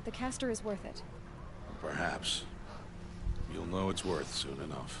cheap, but the caster is worth it. Perhaps. You'll know it's worth soon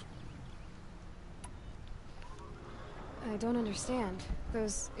enough. I don't understand.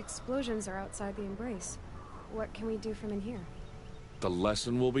 Those explosions are outside the embrace. What can we do from in here? The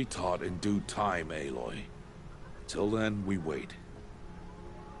lesson will be taught in due time, Aloy. Till then, we wait.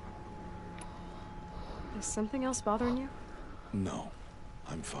 Is something else bothering you? No,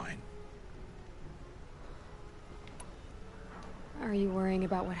 I'm fine. Are you worrying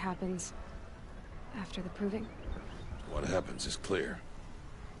about what happens after the proving? What happens is clear.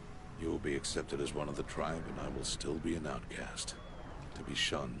 You will be accepted as one of the tribe, and I will still be an outcast. To be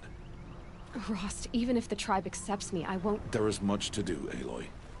shunned. Rost, even if the tribe accepts me, I won't... There is much to do, Aloy.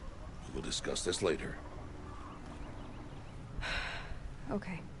 We will discuss this later.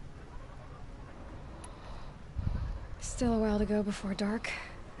 Okay. Still a while to go before dark.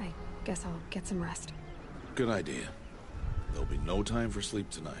 I guess I'll get some rest. Good idea. There'll be no time for sleep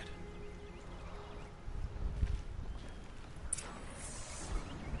tonight.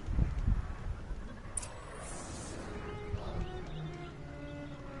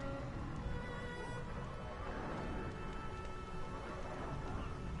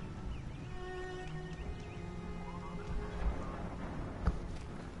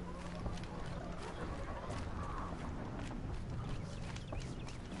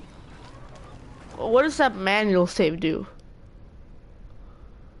 What does that manual save do?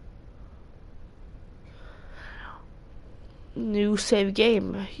 New save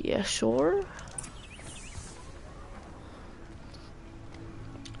game. Yeah, sure.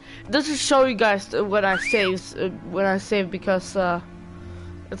 This will show you guys when I save because I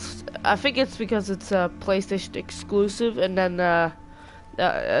think it's because it's a PlayStation exclusive, and then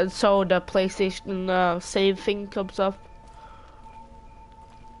so the PlayStation save thing comes up.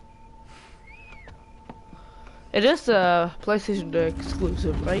 It is a PlayStation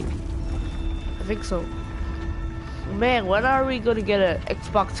exclusive, right? I think so. Man, when are we gonna get an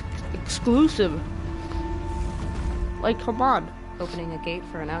Xbox exclusive? Like, come on. Opening a gate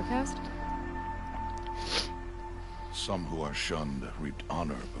for an outcast? Some who are shunned reaped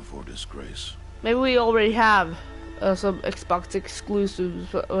honor before disgrace. Maybe we already have some Xbox exclusives,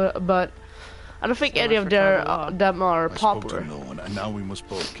 but I don't think any of them are popular. I spoke to no one, and now we must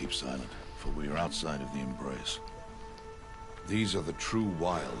both keep silent, for we are outside of the embrace. These are the true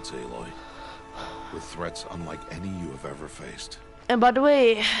wilds, Aloy, with threats unlike any you have ever faced. And by the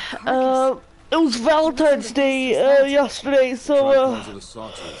way, it was Valentine's Day yesterday, so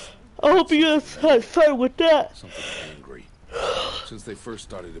I hope you guys had fun with that. Something angry. Since they first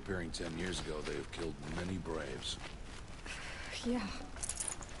started appearing 10 years ago, they have killed many braves. Yeah.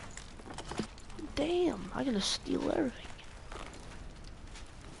 Damn, I'm gonna steal everything.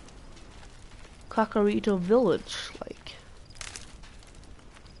 Kakariko Village, like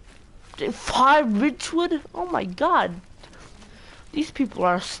 5 Ridgewood? Oh my god. These people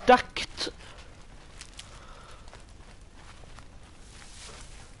are stuck.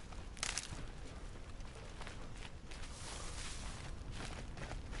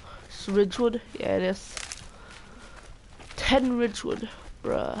 It's Ridgewood? Yeah, it is. 10 Ridgewood,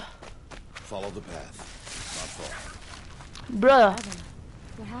 bruh. Follow the path. Not far. Bruh.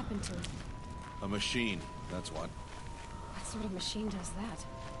 What happened to it? A machine, that's what. What sort of machine does that?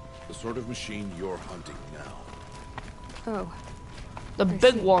 The sort of machine you're hunting now. Oh. The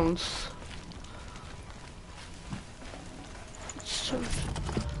big ones. So,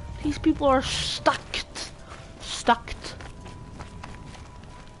 these people are stuck.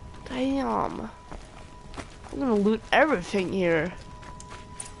 Damn. I'm gonna loot everything here.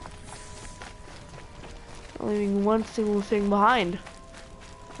 Not leaving one single thing behind.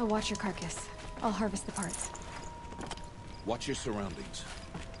 I'll watch your carcass. I'll harvest the parts. Watch your surroundings.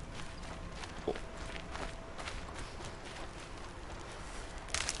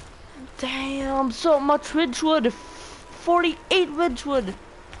 Damn, so much Ridgewood. 48 Ridgewood.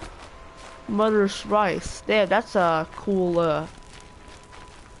 Mother's rice. Damn, that's a cool,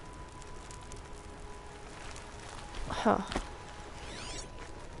 huh.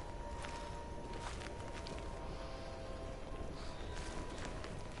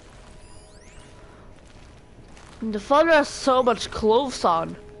 And the father has so much clothes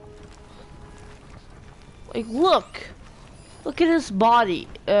on. Like, look at his body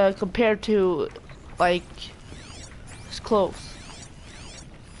compared to, like, his clothes.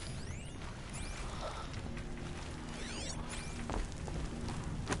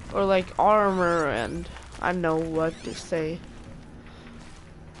 Or like armor, and I know what to say.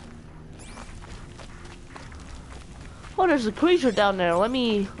 Oh, there's a creature down there. Let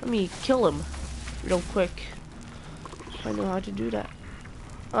me kill him real quick. I know how to do that.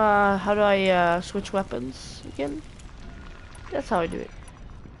 How do I switch weapons again? That's how I do it.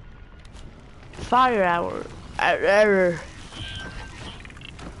 Fire arrow.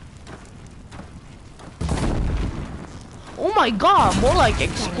 Oh my god, more like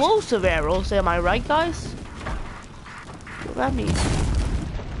explosive arrows, am I right, guys? What that mean?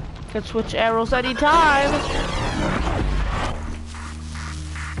 Can switch arrows anytime.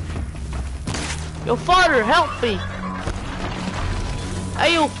 Yo, father, help me!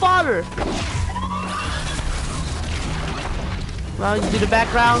 Hey, yo, father! Well, you do the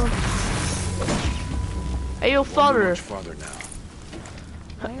background. Hey, yo, father! Much farther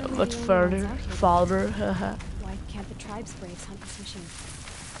now. Much further, father. Why can't the tribe's braves hunt this machine?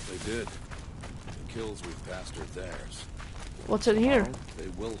 They did. The kills we've passed are theirs. What's in here? They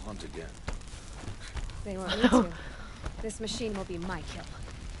will hunt again. They won't need to. This machine will be my kill.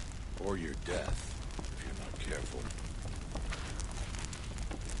 Or your death, if you're not careful.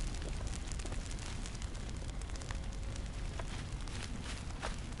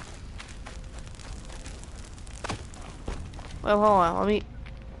 Well, hold on, let me...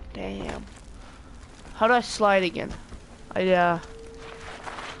 Damn. How do I slide again? That's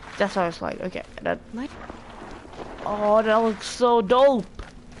how I slide, okay. Oh, that looks so dope.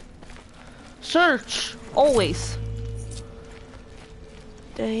 Search, always.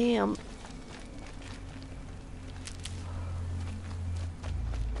 Damn.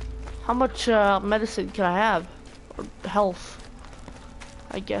 How much medicine can I have? Or health,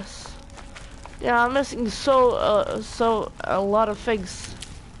 I guess. Yeah, I'm missing so a lot of things.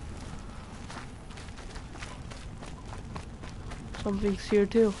 Some things here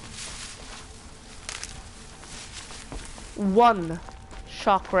too. 1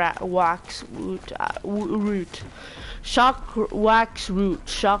 shock wax root, shock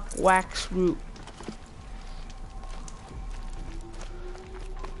wax root.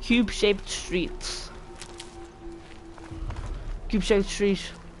 Cube-shaped streets. Cube-shaped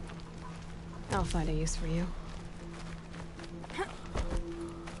street. I'll find a use for you. Oh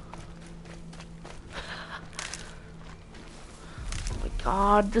my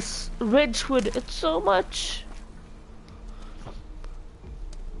god, this Ridgewood, it's so much.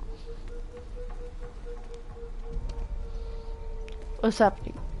 What's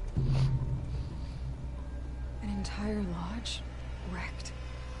happening? An entire lodge wrecked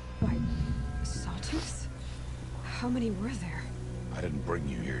by sawtooths? How many were there? I didn't bring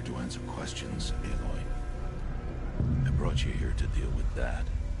you here to answer questions, Aloy. I brought you here to deal with that.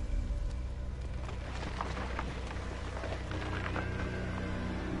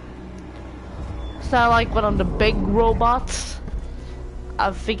 Is that like one of the big robots?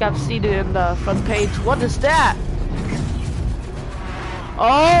 I think I've seen it in the front page. What is that?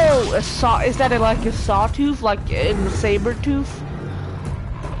 Oh, is that like a sawtooth, like in the saber tooth?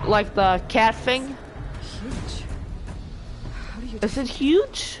 Like the cat thing? Huge. How do you... Is it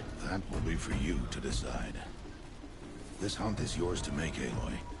huge? That will be for you to decide. This hunt is yours to make,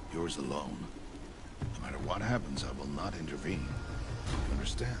 Aloy. Yours alone. No matter what happens, I will not intervene. You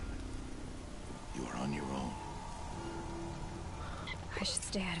understand? You are on your own. I should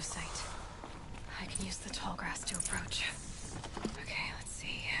stay out of sight. I can use the tall grass to approach. Okay, let's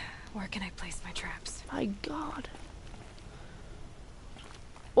see. Where can I place my traps? My god.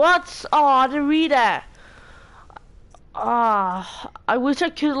 What? Oh, I didn't read that. I wish I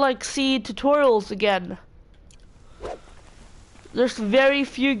could like see tutorials again. There's very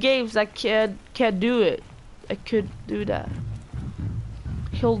few games that can do it. I could do that.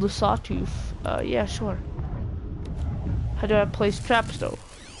 Kill the sawtooth. Yeah, sure. How do I place traps though?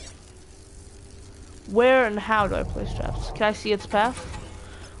 Where and how do I place traps? Can I see its path?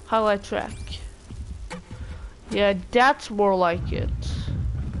 How do I track? Yeah, that's more like it.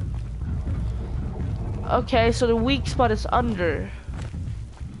 Okay, so the weak spot is under.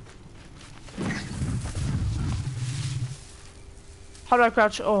 How do I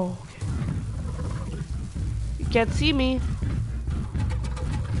crouch? Oh, okay. You can't see me.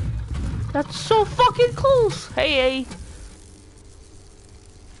 That's so fucking close. Hey.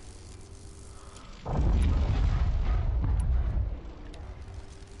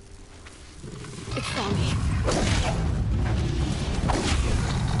 It saw me.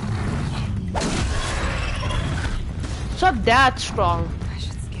 not that strong. I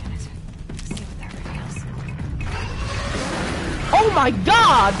should scan it. See what that reveals. Oh my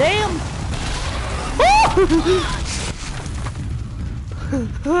god, damn!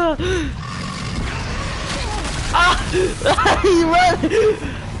 He ran!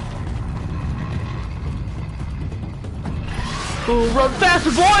 Oh, run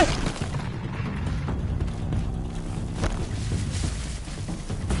faster, boy!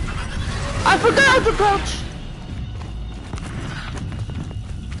 I forgot to crouch!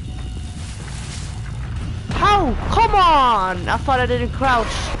 How? Come on! I thought I didn't crouch.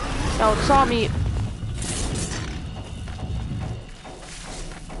 No, it saw me.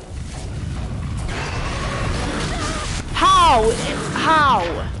 How? How?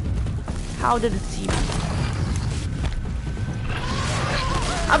 How did it see me?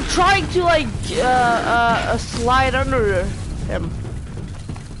 I'm trying to like slide under him.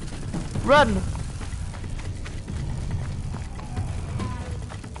 Run!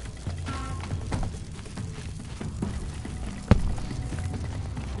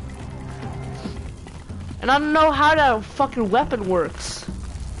 And I don't know how that fucking weapon works.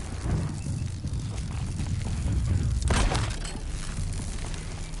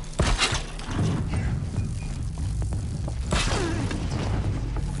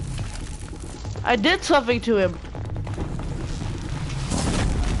 I did something to him.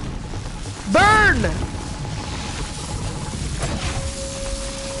 Burn!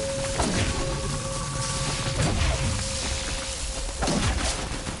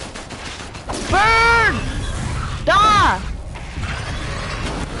 Burn! Die!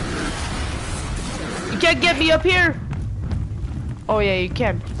 You can't get me up here. Oh yeah, you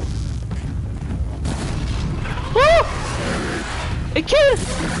can. Woo! It can't!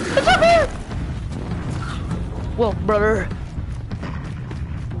 It's up here! Well, brother.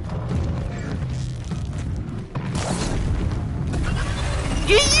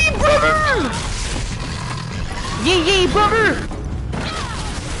 Yee brother! Yee brother!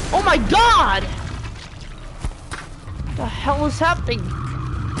 Oh my god! What the hell is happening?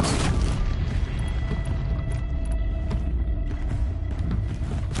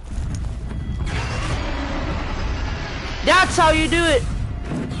 That's how you do it!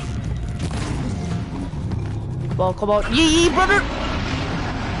 Well, come on. Yee, brother!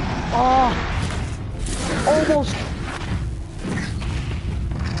 Oh. Almost.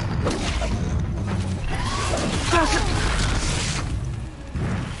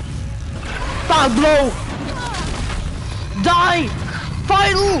 Die, blow! Die!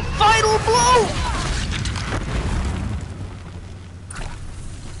 Final blow!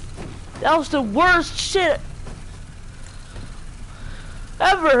 That was the worst shit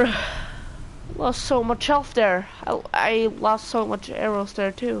ever. Lost so much health there. I lost so much arrows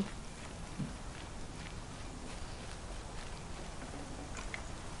there too.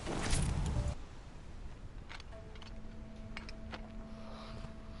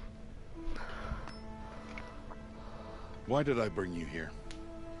 Why did I bring you here?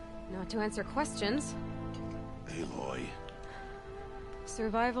 Not to answer questions. Aloy.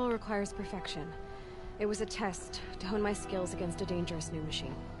 Survival requires perfection. It was a test to hone my skills against a dangerous new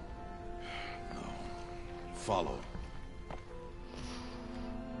machine. Follow.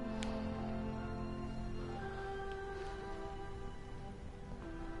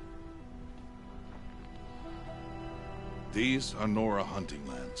 These are Nora hunting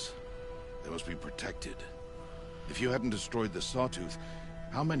lands. They must be protected. If you hadn't destroyed the Sawtooth,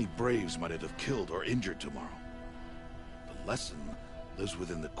 how many Braves might it have killed or injured tomorrow? The lesson lives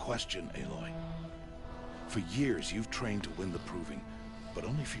within the question, Aloy. For years, you've trained to win the Proving, but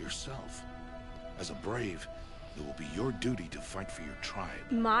only for yourself. As a Brave, it will be your duty to fight for your tribe.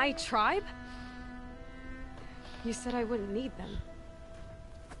 My tribe? You said I wouldn't need them.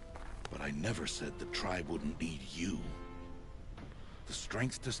 But I never said the tribe wouldn't need you. The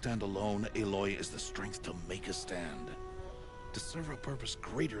strength to stand alone, Aloy, is the strength to make a stand. To serve a purpose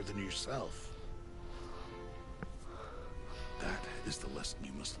greater than yourself. That is the lesson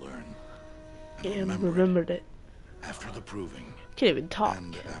you must learn. And remembered it. After the Proving. Can't even talk.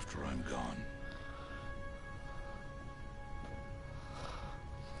 And after I'm gone.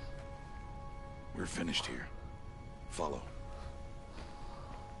 We're finished here. Follow.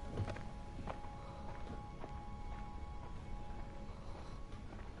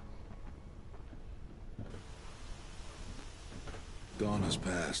 Dawn has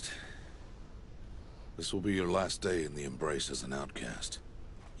passed. This will be your last day in the Embrace as an outcast.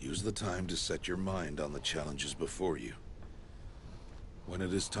 Use the time to set your mind on the challenges before you. When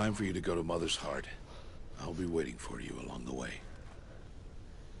it is time for you to go to Mother's Heart, I'll be waiting for you along the way.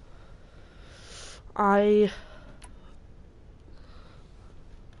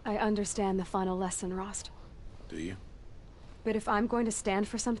 I understand the final lesson, Rost. Do you? But if I'm going to stand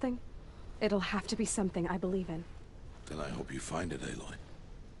for something, it'll have to be something I believe in. Then I hope you find it, Aloy.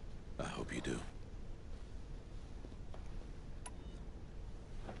 I hope you do.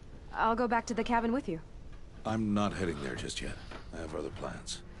 I'll go back to the cabin with you. I'm not heading there just yet. I have other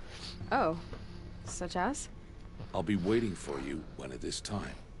plans. Oh. Such as? I'll be waiting for you when it is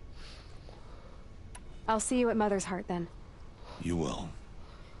time. I'll see you at Mother's Heart then. You will.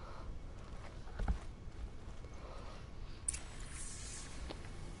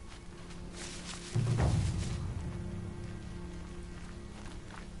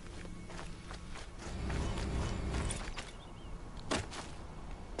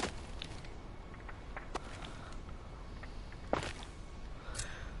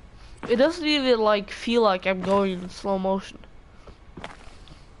 It doesn't even like feel like I'm going in slow motion.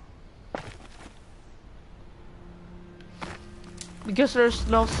 Because there's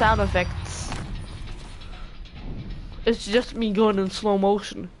no sound effects. It's just me going in slow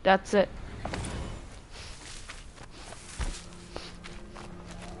motion. That's it.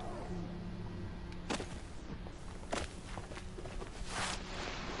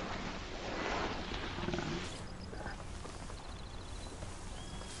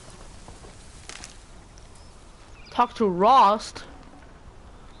 Talk to Rost?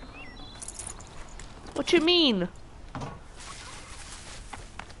 What you mean?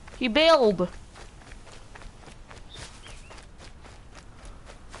 He bailed.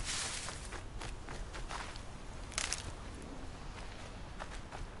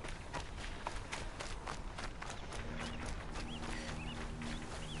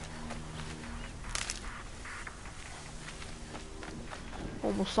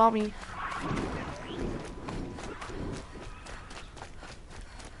 Almost saw me.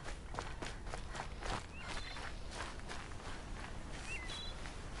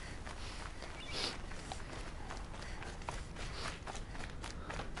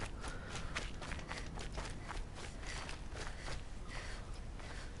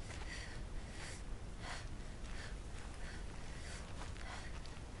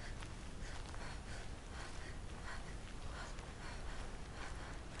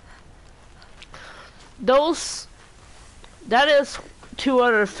 That is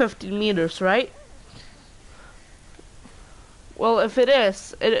 250 meters, right? Well, if it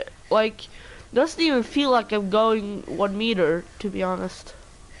is, it like doesn't even feel like I'm going 1 meter, to be honest.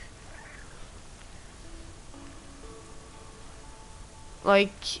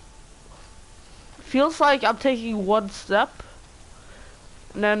 Like, feels like I'm taking 1 step,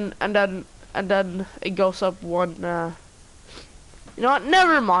 and then it goes up 1. You know what?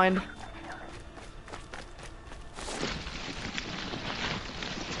 Never mind.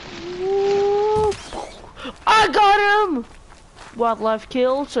 I got him! Wildlife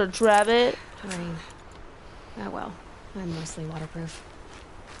kill, search rabbit. Rain. Oh well, I'm mostly waterproof.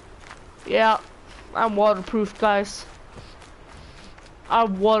 Yeah, I'm waterproof, guys. I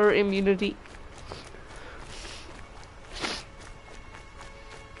have water immunity.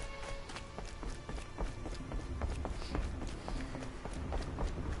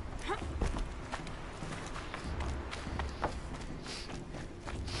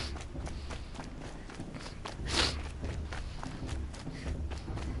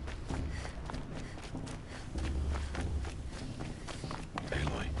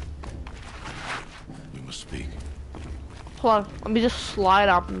 Hold on, let me just slide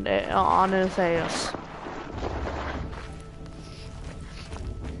up on his ass.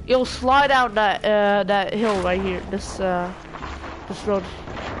 Yo, slide out that hill right here. This road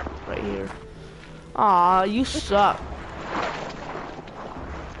right here. Aw, you suck.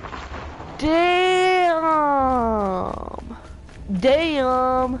 Damn.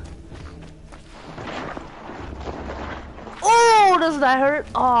 Damn. Oh, does that hurt?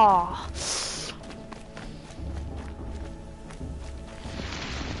 Aw.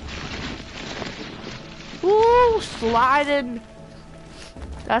 Woo, sliding.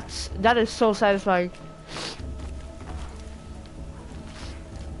 That is so satisfying.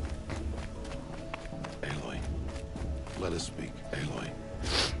 Aloy, let us speak. Aloy.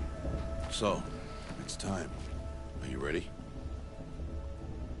 So, it's time. Are you ready?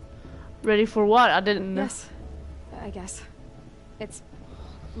 Ready for what? I didn't know. Yes, I guess. It's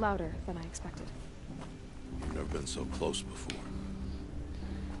louder than I expected. You've never been so close before.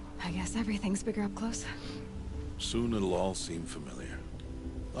 I guess everything's bigger up close. Soon it'll all seem familiar.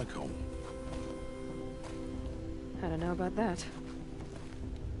 Like home. I don't know about that.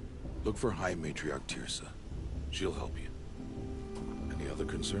 Look for High Matriarch Teersa. She'll help you. Any other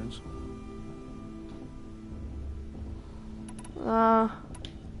concerns?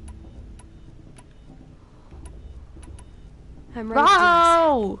 I'm ready.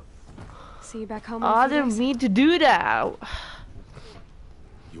 No! See you back home. I didn't mean to do that.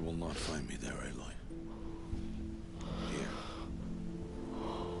 You will not find me there, Aloy. Here.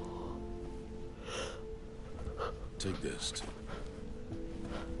 Take this.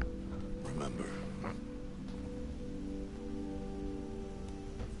 Remember.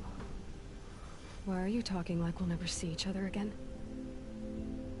 Why are you talking like we'll never see each other again?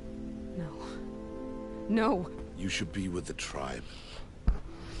 No. No! You should be with the tribe.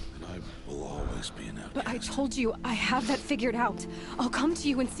 And I will always be an outcast. But I told you, I have that figured out. I'll come to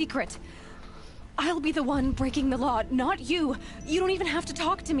you in secret. I'll be the one breaking the law, not you. You don't even have to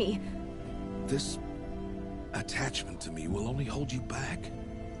talk to me. This attachment to me will only hold you back.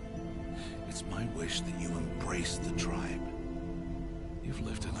 It's my wish that you embrace the tribe. You've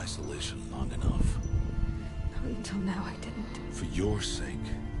lived in isolation long enough. Until now, I didn't. For your sake,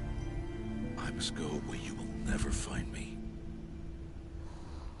 I must go where you will never find me.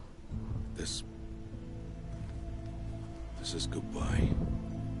 This is goodbye.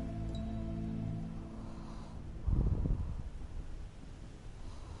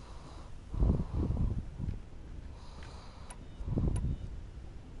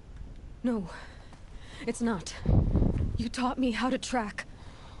 No, it's not. You taught me how to track.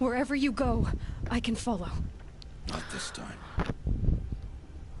 Wherever you go, I can follow. Not this time.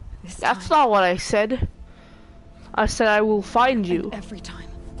 That's not what I said. I said I will find you. And every time.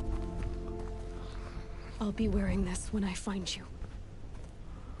 I'll be wearing this when I find you.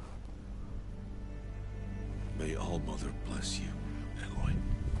 May All-Mother bless you, Aloy.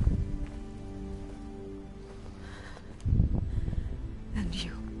 And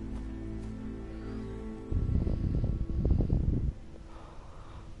you.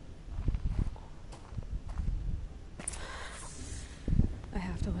 I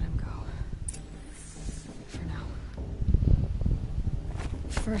have to let him go. For now.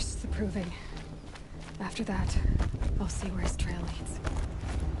 First, the proving. After that, I'll see where his trail leads.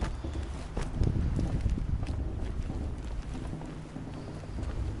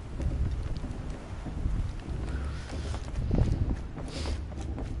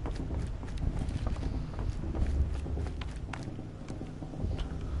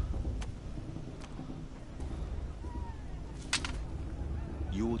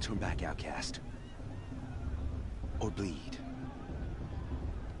 You will turn back, outcast. Or bleed.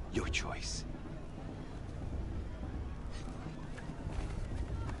 Your choice.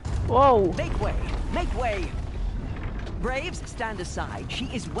 Whoa. Make way! Make way! Braves, stand aside. She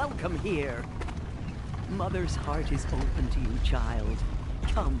is welcome here. Mother's heart is open to you, child.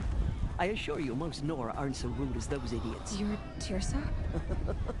 Come. I assure you, most Nora aren't so rude as those idiots. You're Teersa?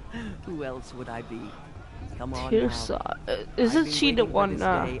 Who else would I be? Come on Teersa. now. Isn't I've she been the waiting for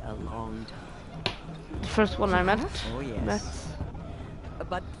one, this day a long time. the first one I met? Oh, yes.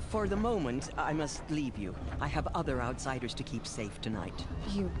 But for the moment, I must leave you. I have other outsiders to keep safe tonight.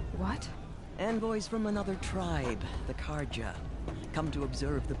 You what? Envoys from another tribe, the Carja. Come to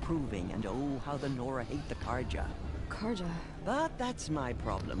observe the proving, and oh, how the Nora hate the Carja. Carja? But that's my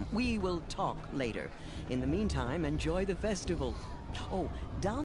problem. We will talk later. In the meantime, enjoy the festival. Oh, down